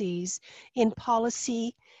vacancies in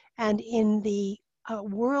policy and in the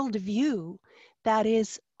worldview that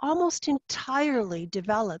is almost entirely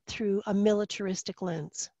developed through a militaristic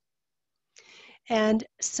lens. And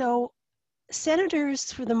so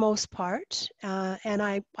senators, for the most part, and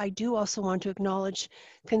I do also want to acknowledge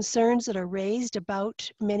concerns that are raised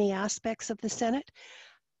about many aspects of the Senate.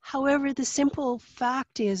 However, the simple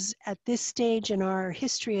fact is, at this stage in our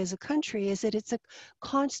history as a country, is that it's a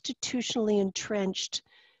constitutionally entrenched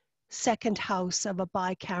second house of a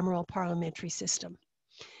bicameral parliamentary system.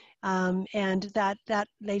 And that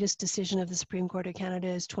latest decision of the Supreme Court of Canada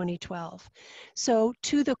is 2012. So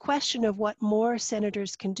to the question of what more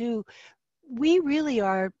senators can do, we really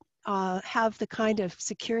have the kind of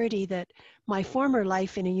security that my former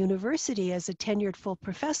life in a university as a tenured full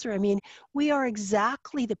professor, I mean, we are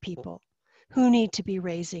exactly the people who need to be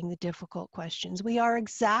raising the difficult questions. We are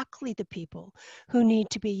exactly the people who need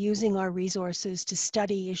to be using our resources to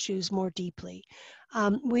study issues more deeply.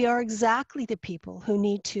 We are exactly the people who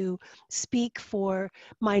need to speak for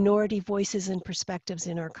minority voices and perspectives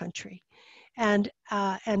in our country. And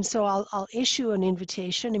so I'll issue an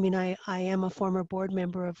invitation. I mean, I am a former board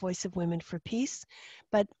member of Voice of Women for Peace,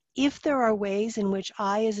 but if there are ways in which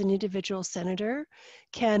I, as an individual senator,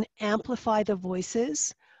 can amplify the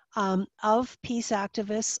voices of peace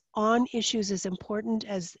activists on issues as important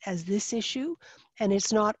as this issue, and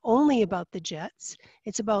it's not only about the jets,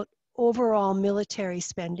 it's about overall military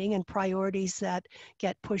spending and priorities that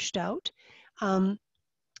get pushed out. And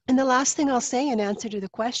the last thing I'll say in answer to the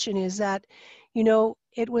question is that, you know,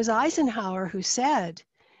 it was Eisenhower who said,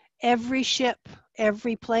 every ship,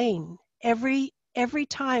 every plane, every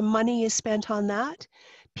time money is spent on that,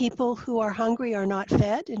 people who are hungry are not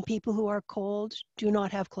fed, and people who are cold do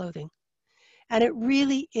not have clothing. And it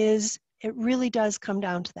really does come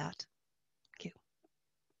down to that. Thank you.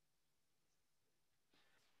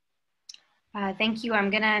 Thank you. I'm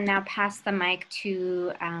gonna now pass the mic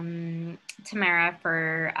to Tamara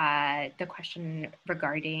for the question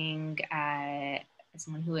regarding as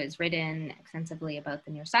someone who has written extensively about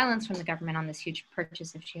the near silence from the government on this huge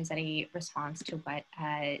purchase, if she has any response to what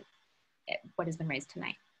has been raised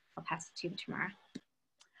tonight. I'll pass it to you, Tamara.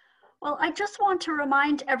 Well, I just want to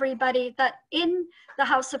remind everybody that in the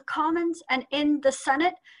House of Commons and in the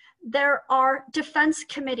Senate, there are defense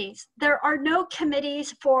committees. There are no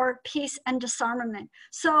committees for peace and disarmament.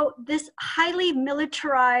 So this highly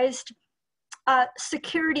militarized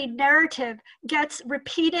security narrative gets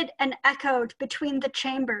repeated and echoed between the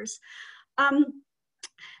chambers.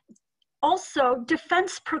 Also,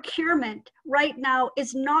 defense procurement right now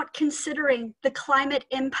is not considering the climate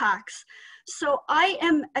impacts. So I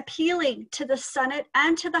am appealing to the Senate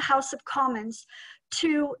and to the House of Commons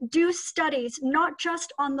to do studies, not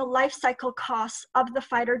just on the life cycle costs of the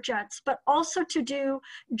fighter jets, but also to do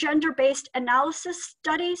gender-based analysis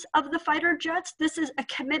studies of the fighter jets. This is a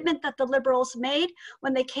commitment that the Liberals made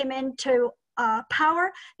when they came into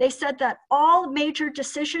power. They said that all major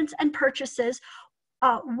decisions and purchases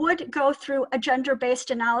would go through a gender-based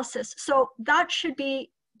analysis. So that should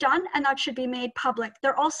be done and that should be made public.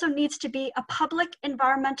 There also needs to be a public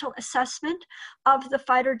environmental assessment of the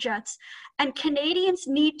fighter jets. And Canadians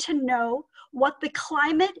need to know what the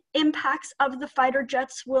climate impacts of the fighter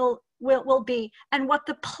jets will be and what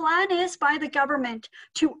the plan is by the government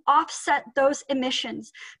to offset those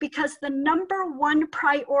emissions, because the #1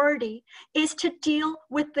 priority is to deal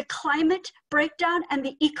with the climate breakdown and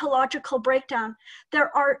the ecological breakdown. There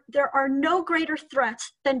are no greater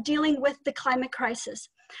threats than dealing with the climate crisis.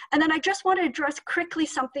 And then I just want to address quickly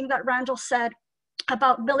something that Randall said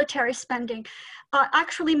about military spending.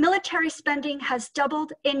 Actually, military spending has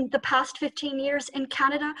doubled in the past 15 years in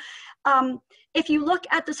Canada. If you look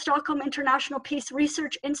at the Stockholm International Peace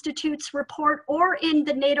Research Institute's report or in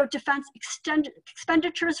the NATO Defense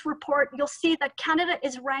Expenditures report, you'll see that Canada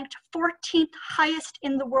is ranked 14th highest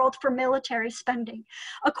in the world for military spending.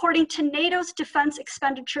 According to NATO's Defense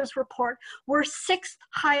Expenditures report, we're 6th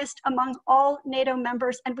highest among all NATO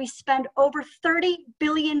members, and we spend over $30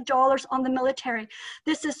 billion on the military.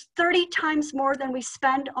 This is 30 times more than we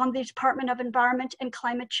spend on the Department of Environment and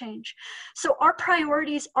Climate Change. So our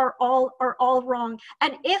priorities are all wrong.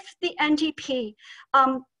 And if the NDP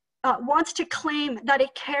wants to claim that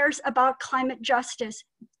it cares about climate justice,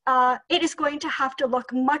 it is going to have to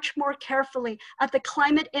look much more carefully at the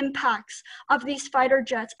climate impacts of these fighter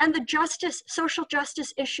jets and the social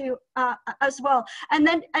justice issue as well, and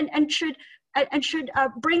then should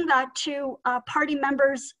bring that to party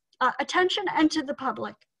members' attention and to the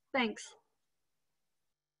public. Thanks.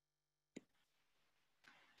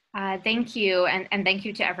 Thank you, and thank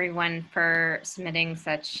you to everyone for submitting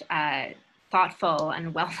such thoughtful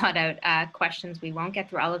and well thought out questions. We won't get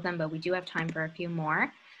through all of them, but we do have time for a few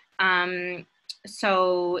more.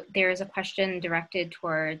 So there's a question directed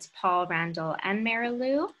towards Paul, Randall, and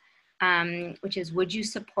Marilou, which is, would you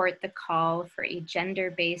support the call for a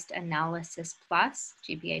gender-based analysis plus,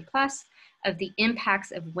 GBA plus, of the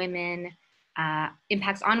impacts of women,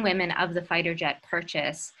 impacts on women of the fighter jet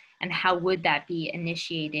purchase, and how would that be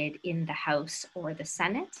initiated in the House or the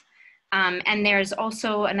Senate? And there's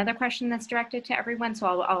also another question that's directed to everyone,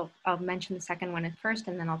 so I'll mention the second one at first,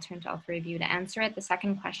 and then I'll turn to all three of you to answer it. The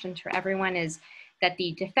second question to everyone is that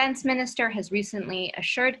the Defense Minister has recently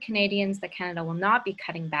assured Canadians that Canada will not be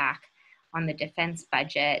cutting back on the defense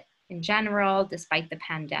budget in general, despite the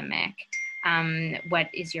pandemic. What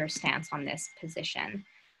is your stance on this position?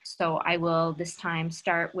 So I will this time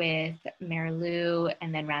start with Marilou,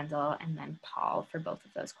 and then Randall, and then Paul for both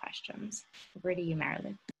of those questions. Over to you,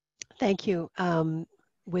 Marilou. Thank you.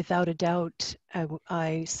 Without a doubt,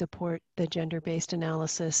 I support the gender-based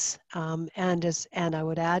analysis, and I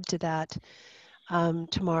would add to that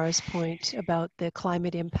Tamara's point about the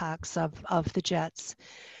climate impacts of the jets.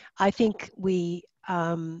 I think we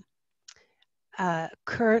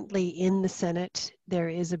currently in the Senate, there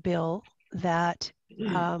is a bill that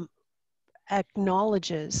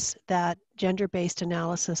acknowledges that gender-based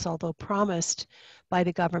analysis, although promised by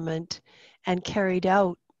the government and carried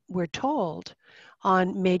out, we're told,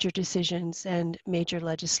 on major decisions and major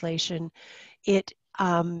legislation, it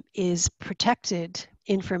is protected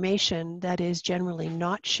information that is generally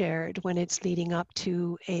not shared when it's leading up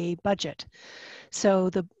to a budget. So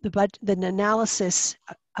the analysis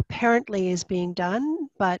apparently is being done,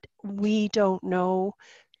 but we don't know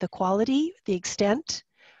the quality, the extent,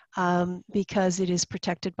 because it is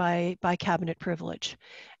protected by cabinet privilege.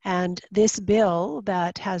 And this bill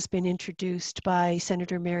that has been introduced by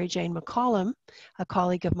Senator Mary Jane McCollum, a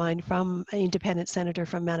colleague of mine, from an independent senator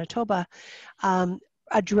from Manitoba,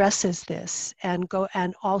 addresses this and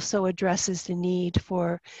also addresses the need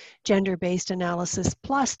for gender-based analysis,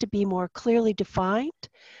 plus to be more clearly defined,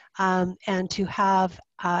 and to have,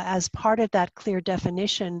 as part of that clear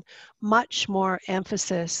definition, much more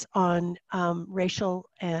emphasis on racial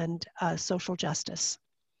and social justice.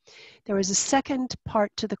 There was a second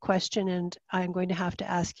part to the question, and I'm going to have to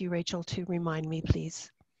ask you, Rachel, to remind me,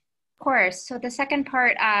 please. Of course. So the second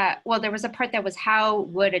part, well, there was a part that was how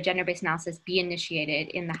would a gender-based analysis be initiated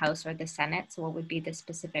in the House or the Senate? So what would be the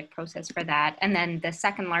specific process for that? And then the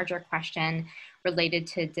second larger question related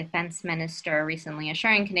to Defense Minister recently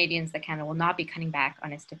assuring Canadians that Canada will not be cutting back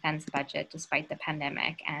on its defense budget despite the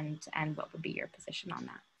pandemic, and what would be your position on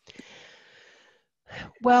that?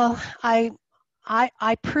 Well, I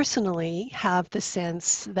personally have the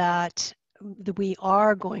sense that we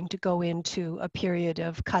are going to go into a period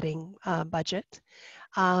of cutting budget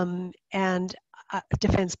and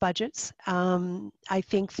defense budgets. I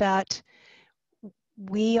think that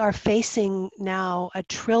we are facing now $1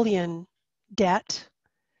 trillion debt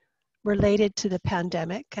related to the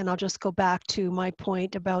pandemic. And I'll just go back to my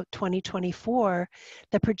point about 2024,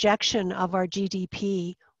 the projection of our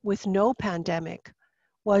GDP with no pandemic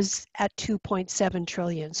was at 2.7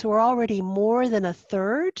 trillion. So we're already more than a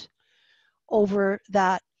third over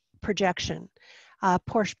that projection,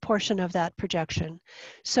 portion of that projection.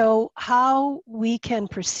 So how we can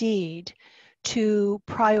proceed to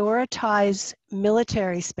prioritize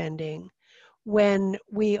military spending when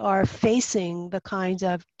we are facing the kinds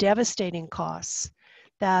of devastating costs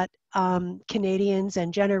that Canadians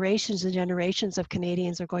and generations of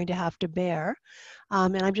Canadians are going to have to bear.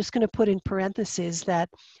 And I'm just going to put in parentheses that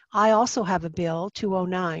I also have a bill,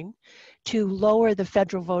 209, to lower the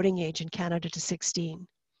federal voting age in Canada to 16.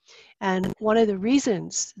 And one of the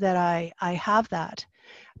reasons that I have that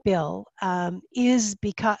bill is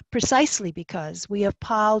precisely because we have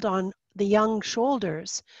piled on the young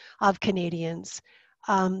shoulders of Canadians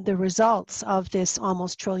the results of this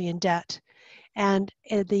almost trillion debt. And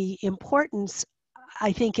the importance,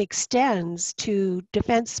 I think, extends to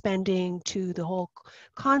defense spending, to the whole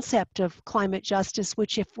concept of climate justice,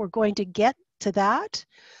 which if we're going to get to that,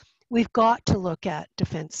 we've got to look at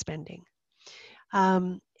defense spending.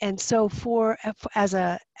 And so as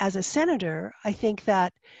a senator, I think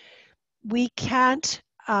that we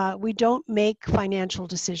don't make financial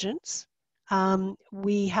decisions.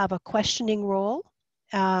 We have a questioning role.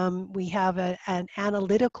 We have an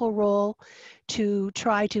analytical role to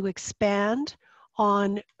try to expand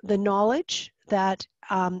on the knowledge that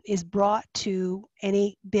is brought to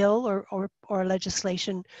any bill or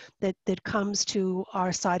legislation that comes to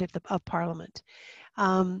our side of Parliament.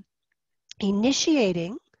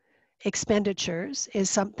 Initiating expenditures is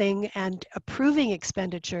something, and approving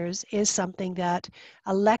expenditures is something that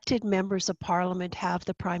elected members of Parliament have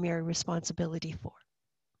the primary responsibility for.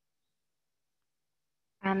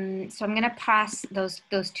 So I'm going to pass those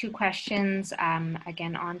two questions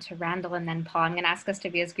again on to Randall and then Paul. I'm going to ask us to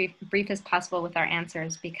be as brief as possible with our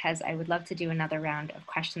answers because I would love to do another round of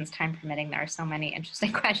questions, time permitting. There are so many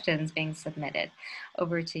interesting questions being submitted.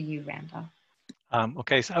 Over to you, Randall.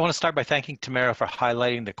 Okay, so I want to start by thanking Tamara for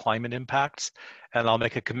highlighting the climate impacts, and I'll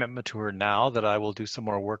make a commitment to her now that I will do some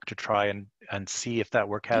more work to try and see if that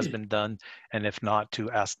work has been done, and if not,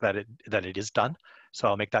 to ask that it is done. So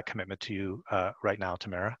I'll make that commitment to you right now,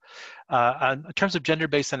 Tamara. In terms of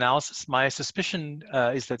gender-based analysis, my suspicion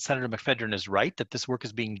is that Senator McPhedran is right, that this work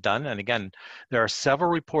is being done. And again, there are several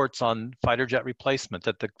reports on fighter jet replacement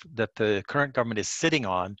that the current government is sitting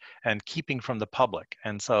on and keeping from the public.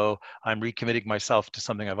 And so I'm recommitting myself to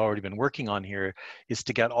something I've already been working on here, is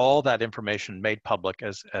to get all that information made public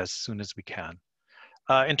as soon as we can.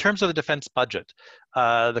 In terms of the defense budget,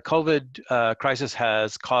 the COVID crisis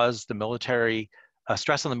has caused the military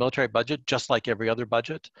stress on the military budget, just like every other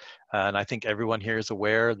budget. And I think everyone here is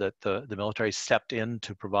aware that the military stepped in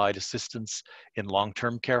to provide assistance in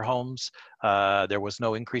long-term care homes. There was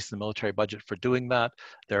no increase in the military budget for doing that.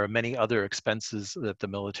 There are many other expenses that the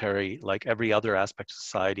military, like every other aspect of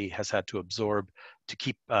society, has had to absorb to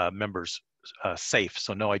keep members safe.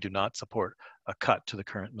 So no, I do not support a cut to the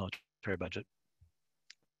current military budget.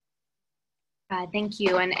 Thank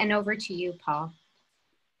you, and over to you, Paul.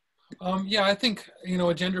 Yeah, I think, you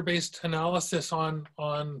know, a gender-based analysis on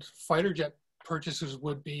fighter jet purchases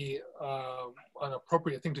would be an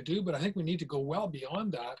appropriate thing to do, but I think we need to go well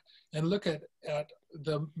beyond that and look at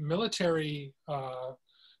the military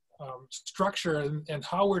structure and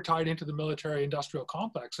how we're tied into the military industrial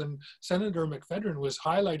complex. And Senator McPhedran was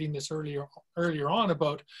highlighting this earlier on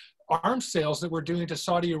about arms sales that we're doing to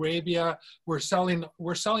Saudi Arabia. We're selling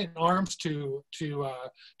arms to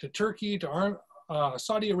Turkey, to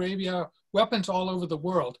Saudi Arabia, weapons all over the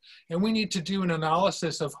world. And we need to do an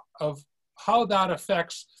analysis of how that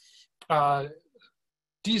affects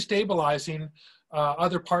destabilizing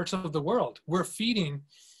other parts of the world. We're feeding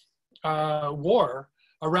war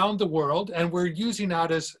around the world, and we're using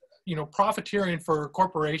that as, you know, profiteering for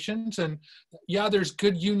corporations. And yeah, there's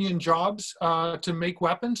good union jobs to make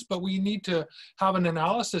weapons, but we need to have an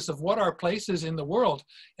analysis of what our place is in the world.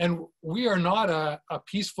 And we are not a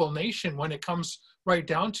peaceful nation when it comes right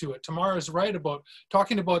down to it. Tamara is right about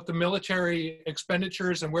talking about the military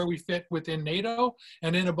expenditures and where we fit within NATO,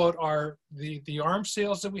 and then about the arms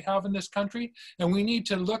sales that we have in this country. And we need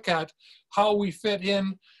to look at how we fit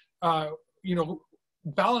in, you know,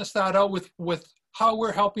 balance that out with how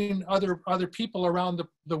we're helping other people around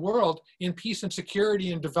the world in peace and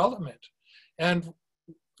security and development. And,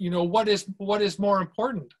 you know, what is more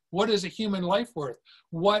important? What is a human life worth?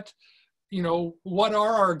 What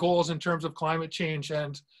are our goals in terms of climate change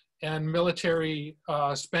and military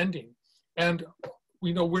spending? And,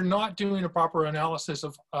 you know, we're not doing a proper analysis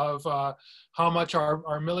of how much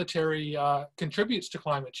our military contributes to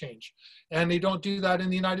climate change. And they don't do that in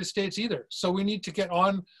the United States either. So we need to get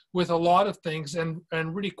on with a lot of things and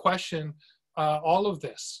really question all of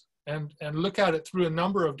this and look at it through a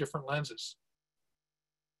number of different lenses.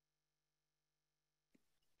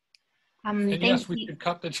 And yes, we should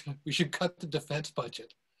cut the defense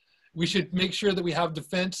budget. We should make sure that we have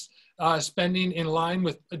defense spending in line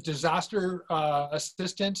with disaster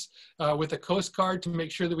assistance, with the Coast Guard, to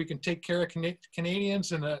make sure that we can take care of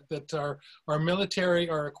Canadians, and that our military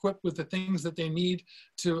are equipped with the things that they need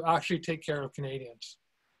to actually take care of Canadians.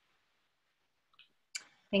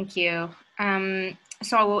 Thank you.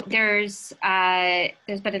 So there's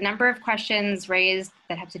been a number of questions raised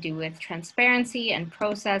that have to do with transparency and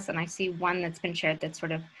process, and I see one that's been shared that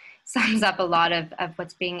sort of sums up a lot of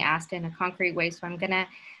what's being asked in a concrete way. So I'm gonna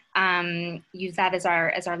use that as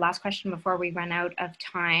our last question before we run out of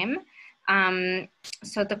time.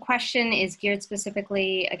 So the question is geared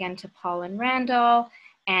specifically, again, to Paul and Randall,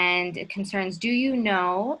 and it concerns, do you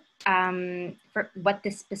know for what the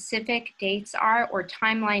specific dates are or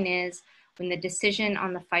timeline is when the decision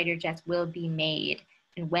on the fighter jets will be made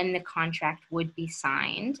and when the contract would be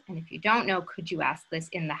signed? And if you don't know, could you ask this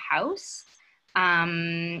in the House?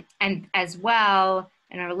 And as well,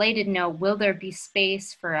 on a related note, will there be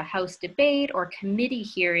space for a House debate or committee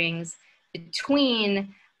hearings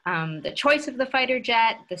between the choice of the fighter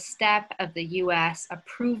jet, the step of the US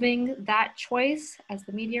approving that choice, as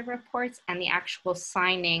the media reports, and the actual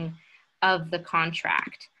signing of the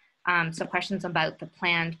contract? So questions about the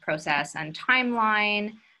planned process and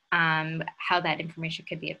timeline, how that information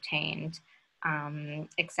could be obtained,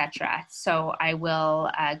 etc. So I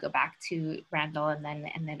will go back to Randall and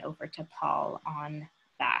then over to Paul on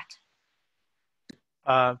that.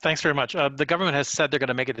 Thanks very much. The government has said they're going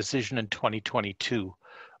to make a decision in 2022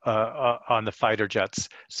 on the fighter jets.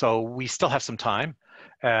 So we still have some time.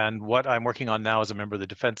 And what I'm working on now as a member of the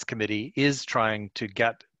Defense Committee is trying to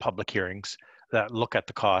get public hearings that look at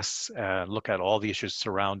the costs and look at all the issues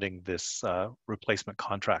surrounding this replacement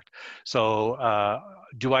contract. So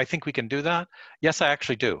do I think we can do that? Yes, I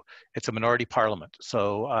actually do. It's a minority parliament.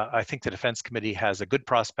 So I think the Defense Committee has a good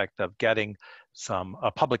prospect of getting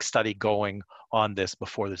a public study going on this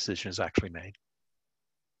before the decision is actually made.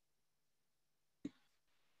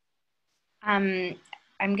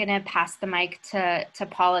 I'm going to pass the mic to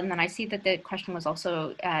Paul, and then I see that the question was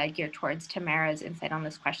also geared towards Tamara's insight on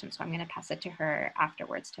this question, so I'm going to pass it to her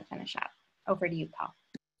afterwards to finish up. Over to you, Paul.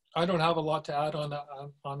 I don't have a lot to add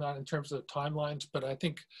on that in terms of timelines, but I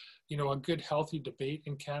think, you know, a good, healthy debate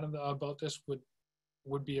in Canada about this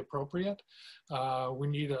would be appropriate. We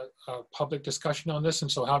need a public discussion on this,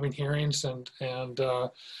 and so having hearings and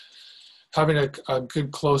having a good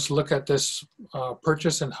close look at this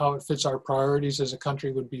purchase and how it fits our priorities as a country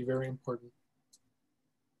would be very important.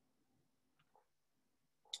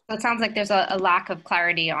 So it sounds like there's a lack of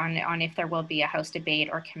clarity on if there will be a House debate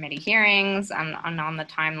or committee hearings on the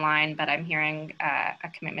timeline, but I'm hearing a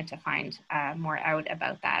commitment to find more out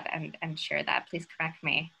about that and share that. Please correct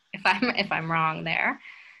me if I'm wrong there.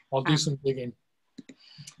 I'll do some digging.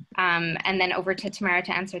 And then over to Tamara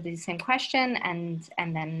to answer the same question, and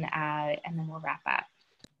then we'll wrap up.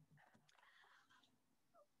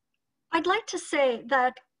 I'd like to say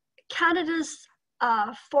that Canada's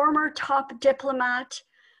former top diplomat,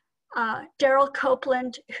 Daryl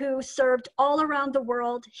Copeland, who served all around the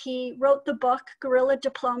world, he wrote the book Guerrilla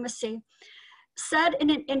Diplomacy, said in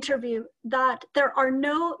an interview that there are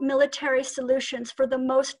no military solutions for the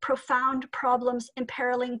most profound problems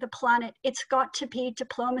imperiling the planet. It's got to be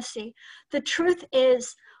diplomacy. The truth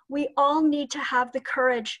is, we all need to have the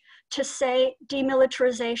courage to say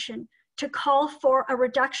demilitarization, to call for a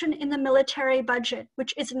reduction in the military budget,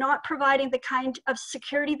 which is not providing the kind of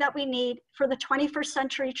security that we need for the 21st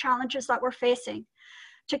century challenges that we're facing,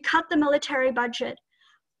 to cut the military budget,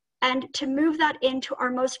 and to move that into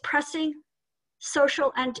our most pressing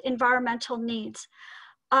social and environmental needs.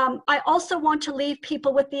 I also want to leave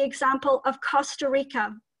people with the example of Costa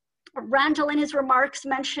Rica. Randall in his remarks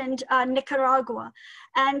mentioned Nicaragua,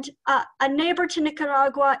 and a neighbor to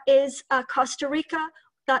Nicaragua is Costa Rica,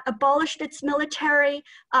 that abolished its military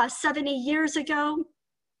 70 years ago.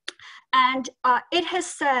 And it has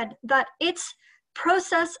said that its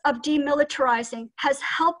process of demilitarizing has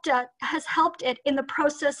helped it in the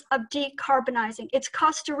process of decarbonizing. It's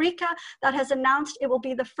Costa Rica that has announced it will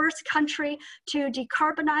be the first country to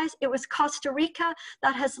decarbonize. It was Costa Rica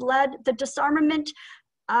that has led the disarmament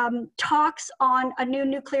talks on a new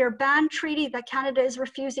nuclear ban treaty that Canada is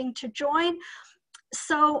refusing to join.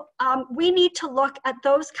 So we need to look at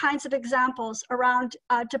those kinds of examples around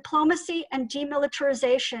diplomacy and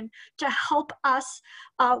demilitarization to help us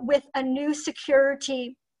with a new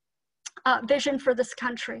security vision for this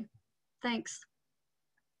country. Thanks.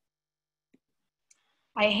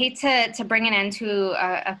 I hate to bring an end to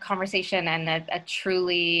a conversation and a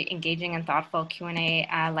truly engaging and thoughtful Q&A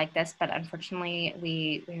like this, but unfortunately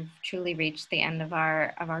we've truly reached the end of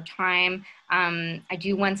our time. I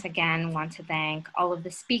do once again want to thank all of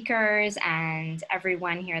the speakers and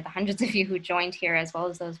everyone here, the hundreds of you who joined here, as well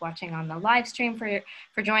as those watching on the live stream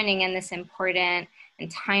for joining in this important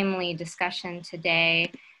and timely discussion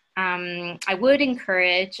today. I would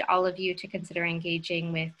encourage all of you to consider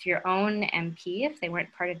engaging with your own MP if they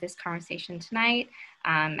weren't part of this conversation tonight,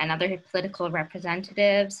 and other political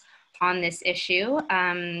representatives on this issue.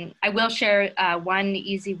 I will share one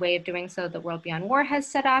easy way of doing so that World Beyond War has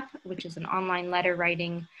set up, which is an online letter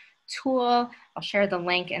writing tool. I'll share the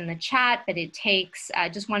link in the chat, but it takes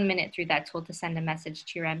just 1 minute through that tool to send a message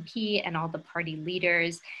to your MP and all the party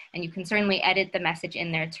leaders. And you can certainly edit the message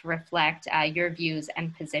in there to reflect your views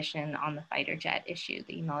and position on the fighter jet issue.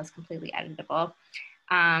 The email is completely editable.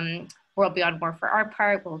 World Beyond War, for our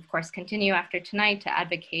part, will of course continue after tonight to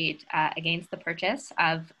advocate against the purchase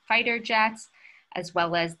of fighter jets, as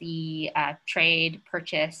well as the trade,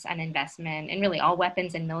 purchase, and investment in really all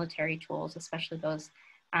weapons and military tools, especially those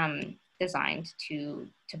designed to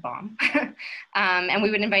bomb. And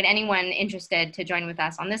we would invite anyone interested to join with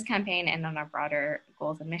us on this campaign and on our broader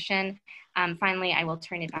goals and mission. Finally, I will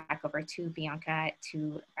turn it back over to Bianca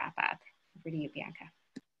to wrap up. Over to you, Bianca.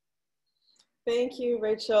 Thank you,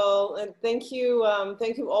 Rachel, and thank you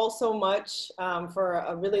all so much for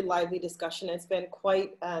a really lively discussion. It's been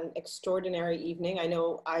quite an extraordinary evening. I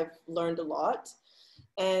know I've learned a lot.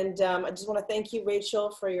 And I just want to thank you,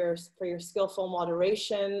 Rachel, for your skillful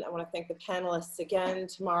moderation. I want to thank the panelists again,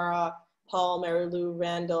 Tamara, Paul, Marilou,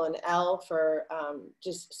 Randall, and Elle, for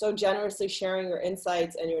just so generously sharing your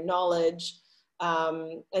insights and your knowledge,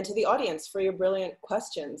 and to the audience for your brilliant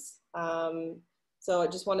questions. So I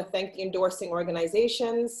just want to thank the endorsing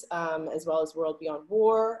organizations, as well as World Beyond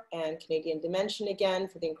War and Canadian Dimension again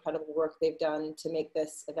for the incredible work they've done to make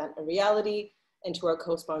this event a reality, and to our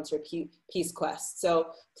co-sponsor Peace Quest.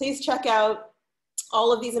 So please check out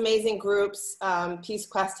all of these amazing groups. Peace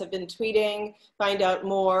Quest have been tweeting, find out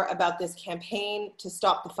more about this campaign to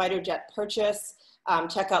stop the fighter jet purchase.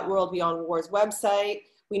 Check out World Beyond War's website.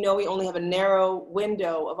 We know we only have a narrow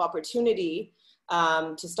window of opportunity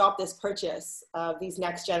to stop this purchase of these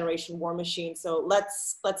next generation war machines. So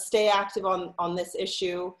let's stay active on this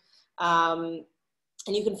issue.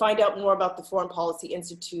 And you can find out more about the Foreign Policy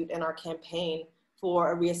Institute and our campaign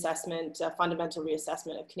for a reassessment, a fundamental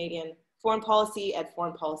reassessment of Canadian foreign policy at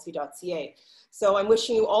foreignpolicy.ca. So I'm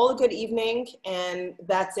wishing you all a good evening, and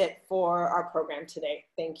that's it for our program today.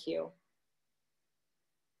 Thank you.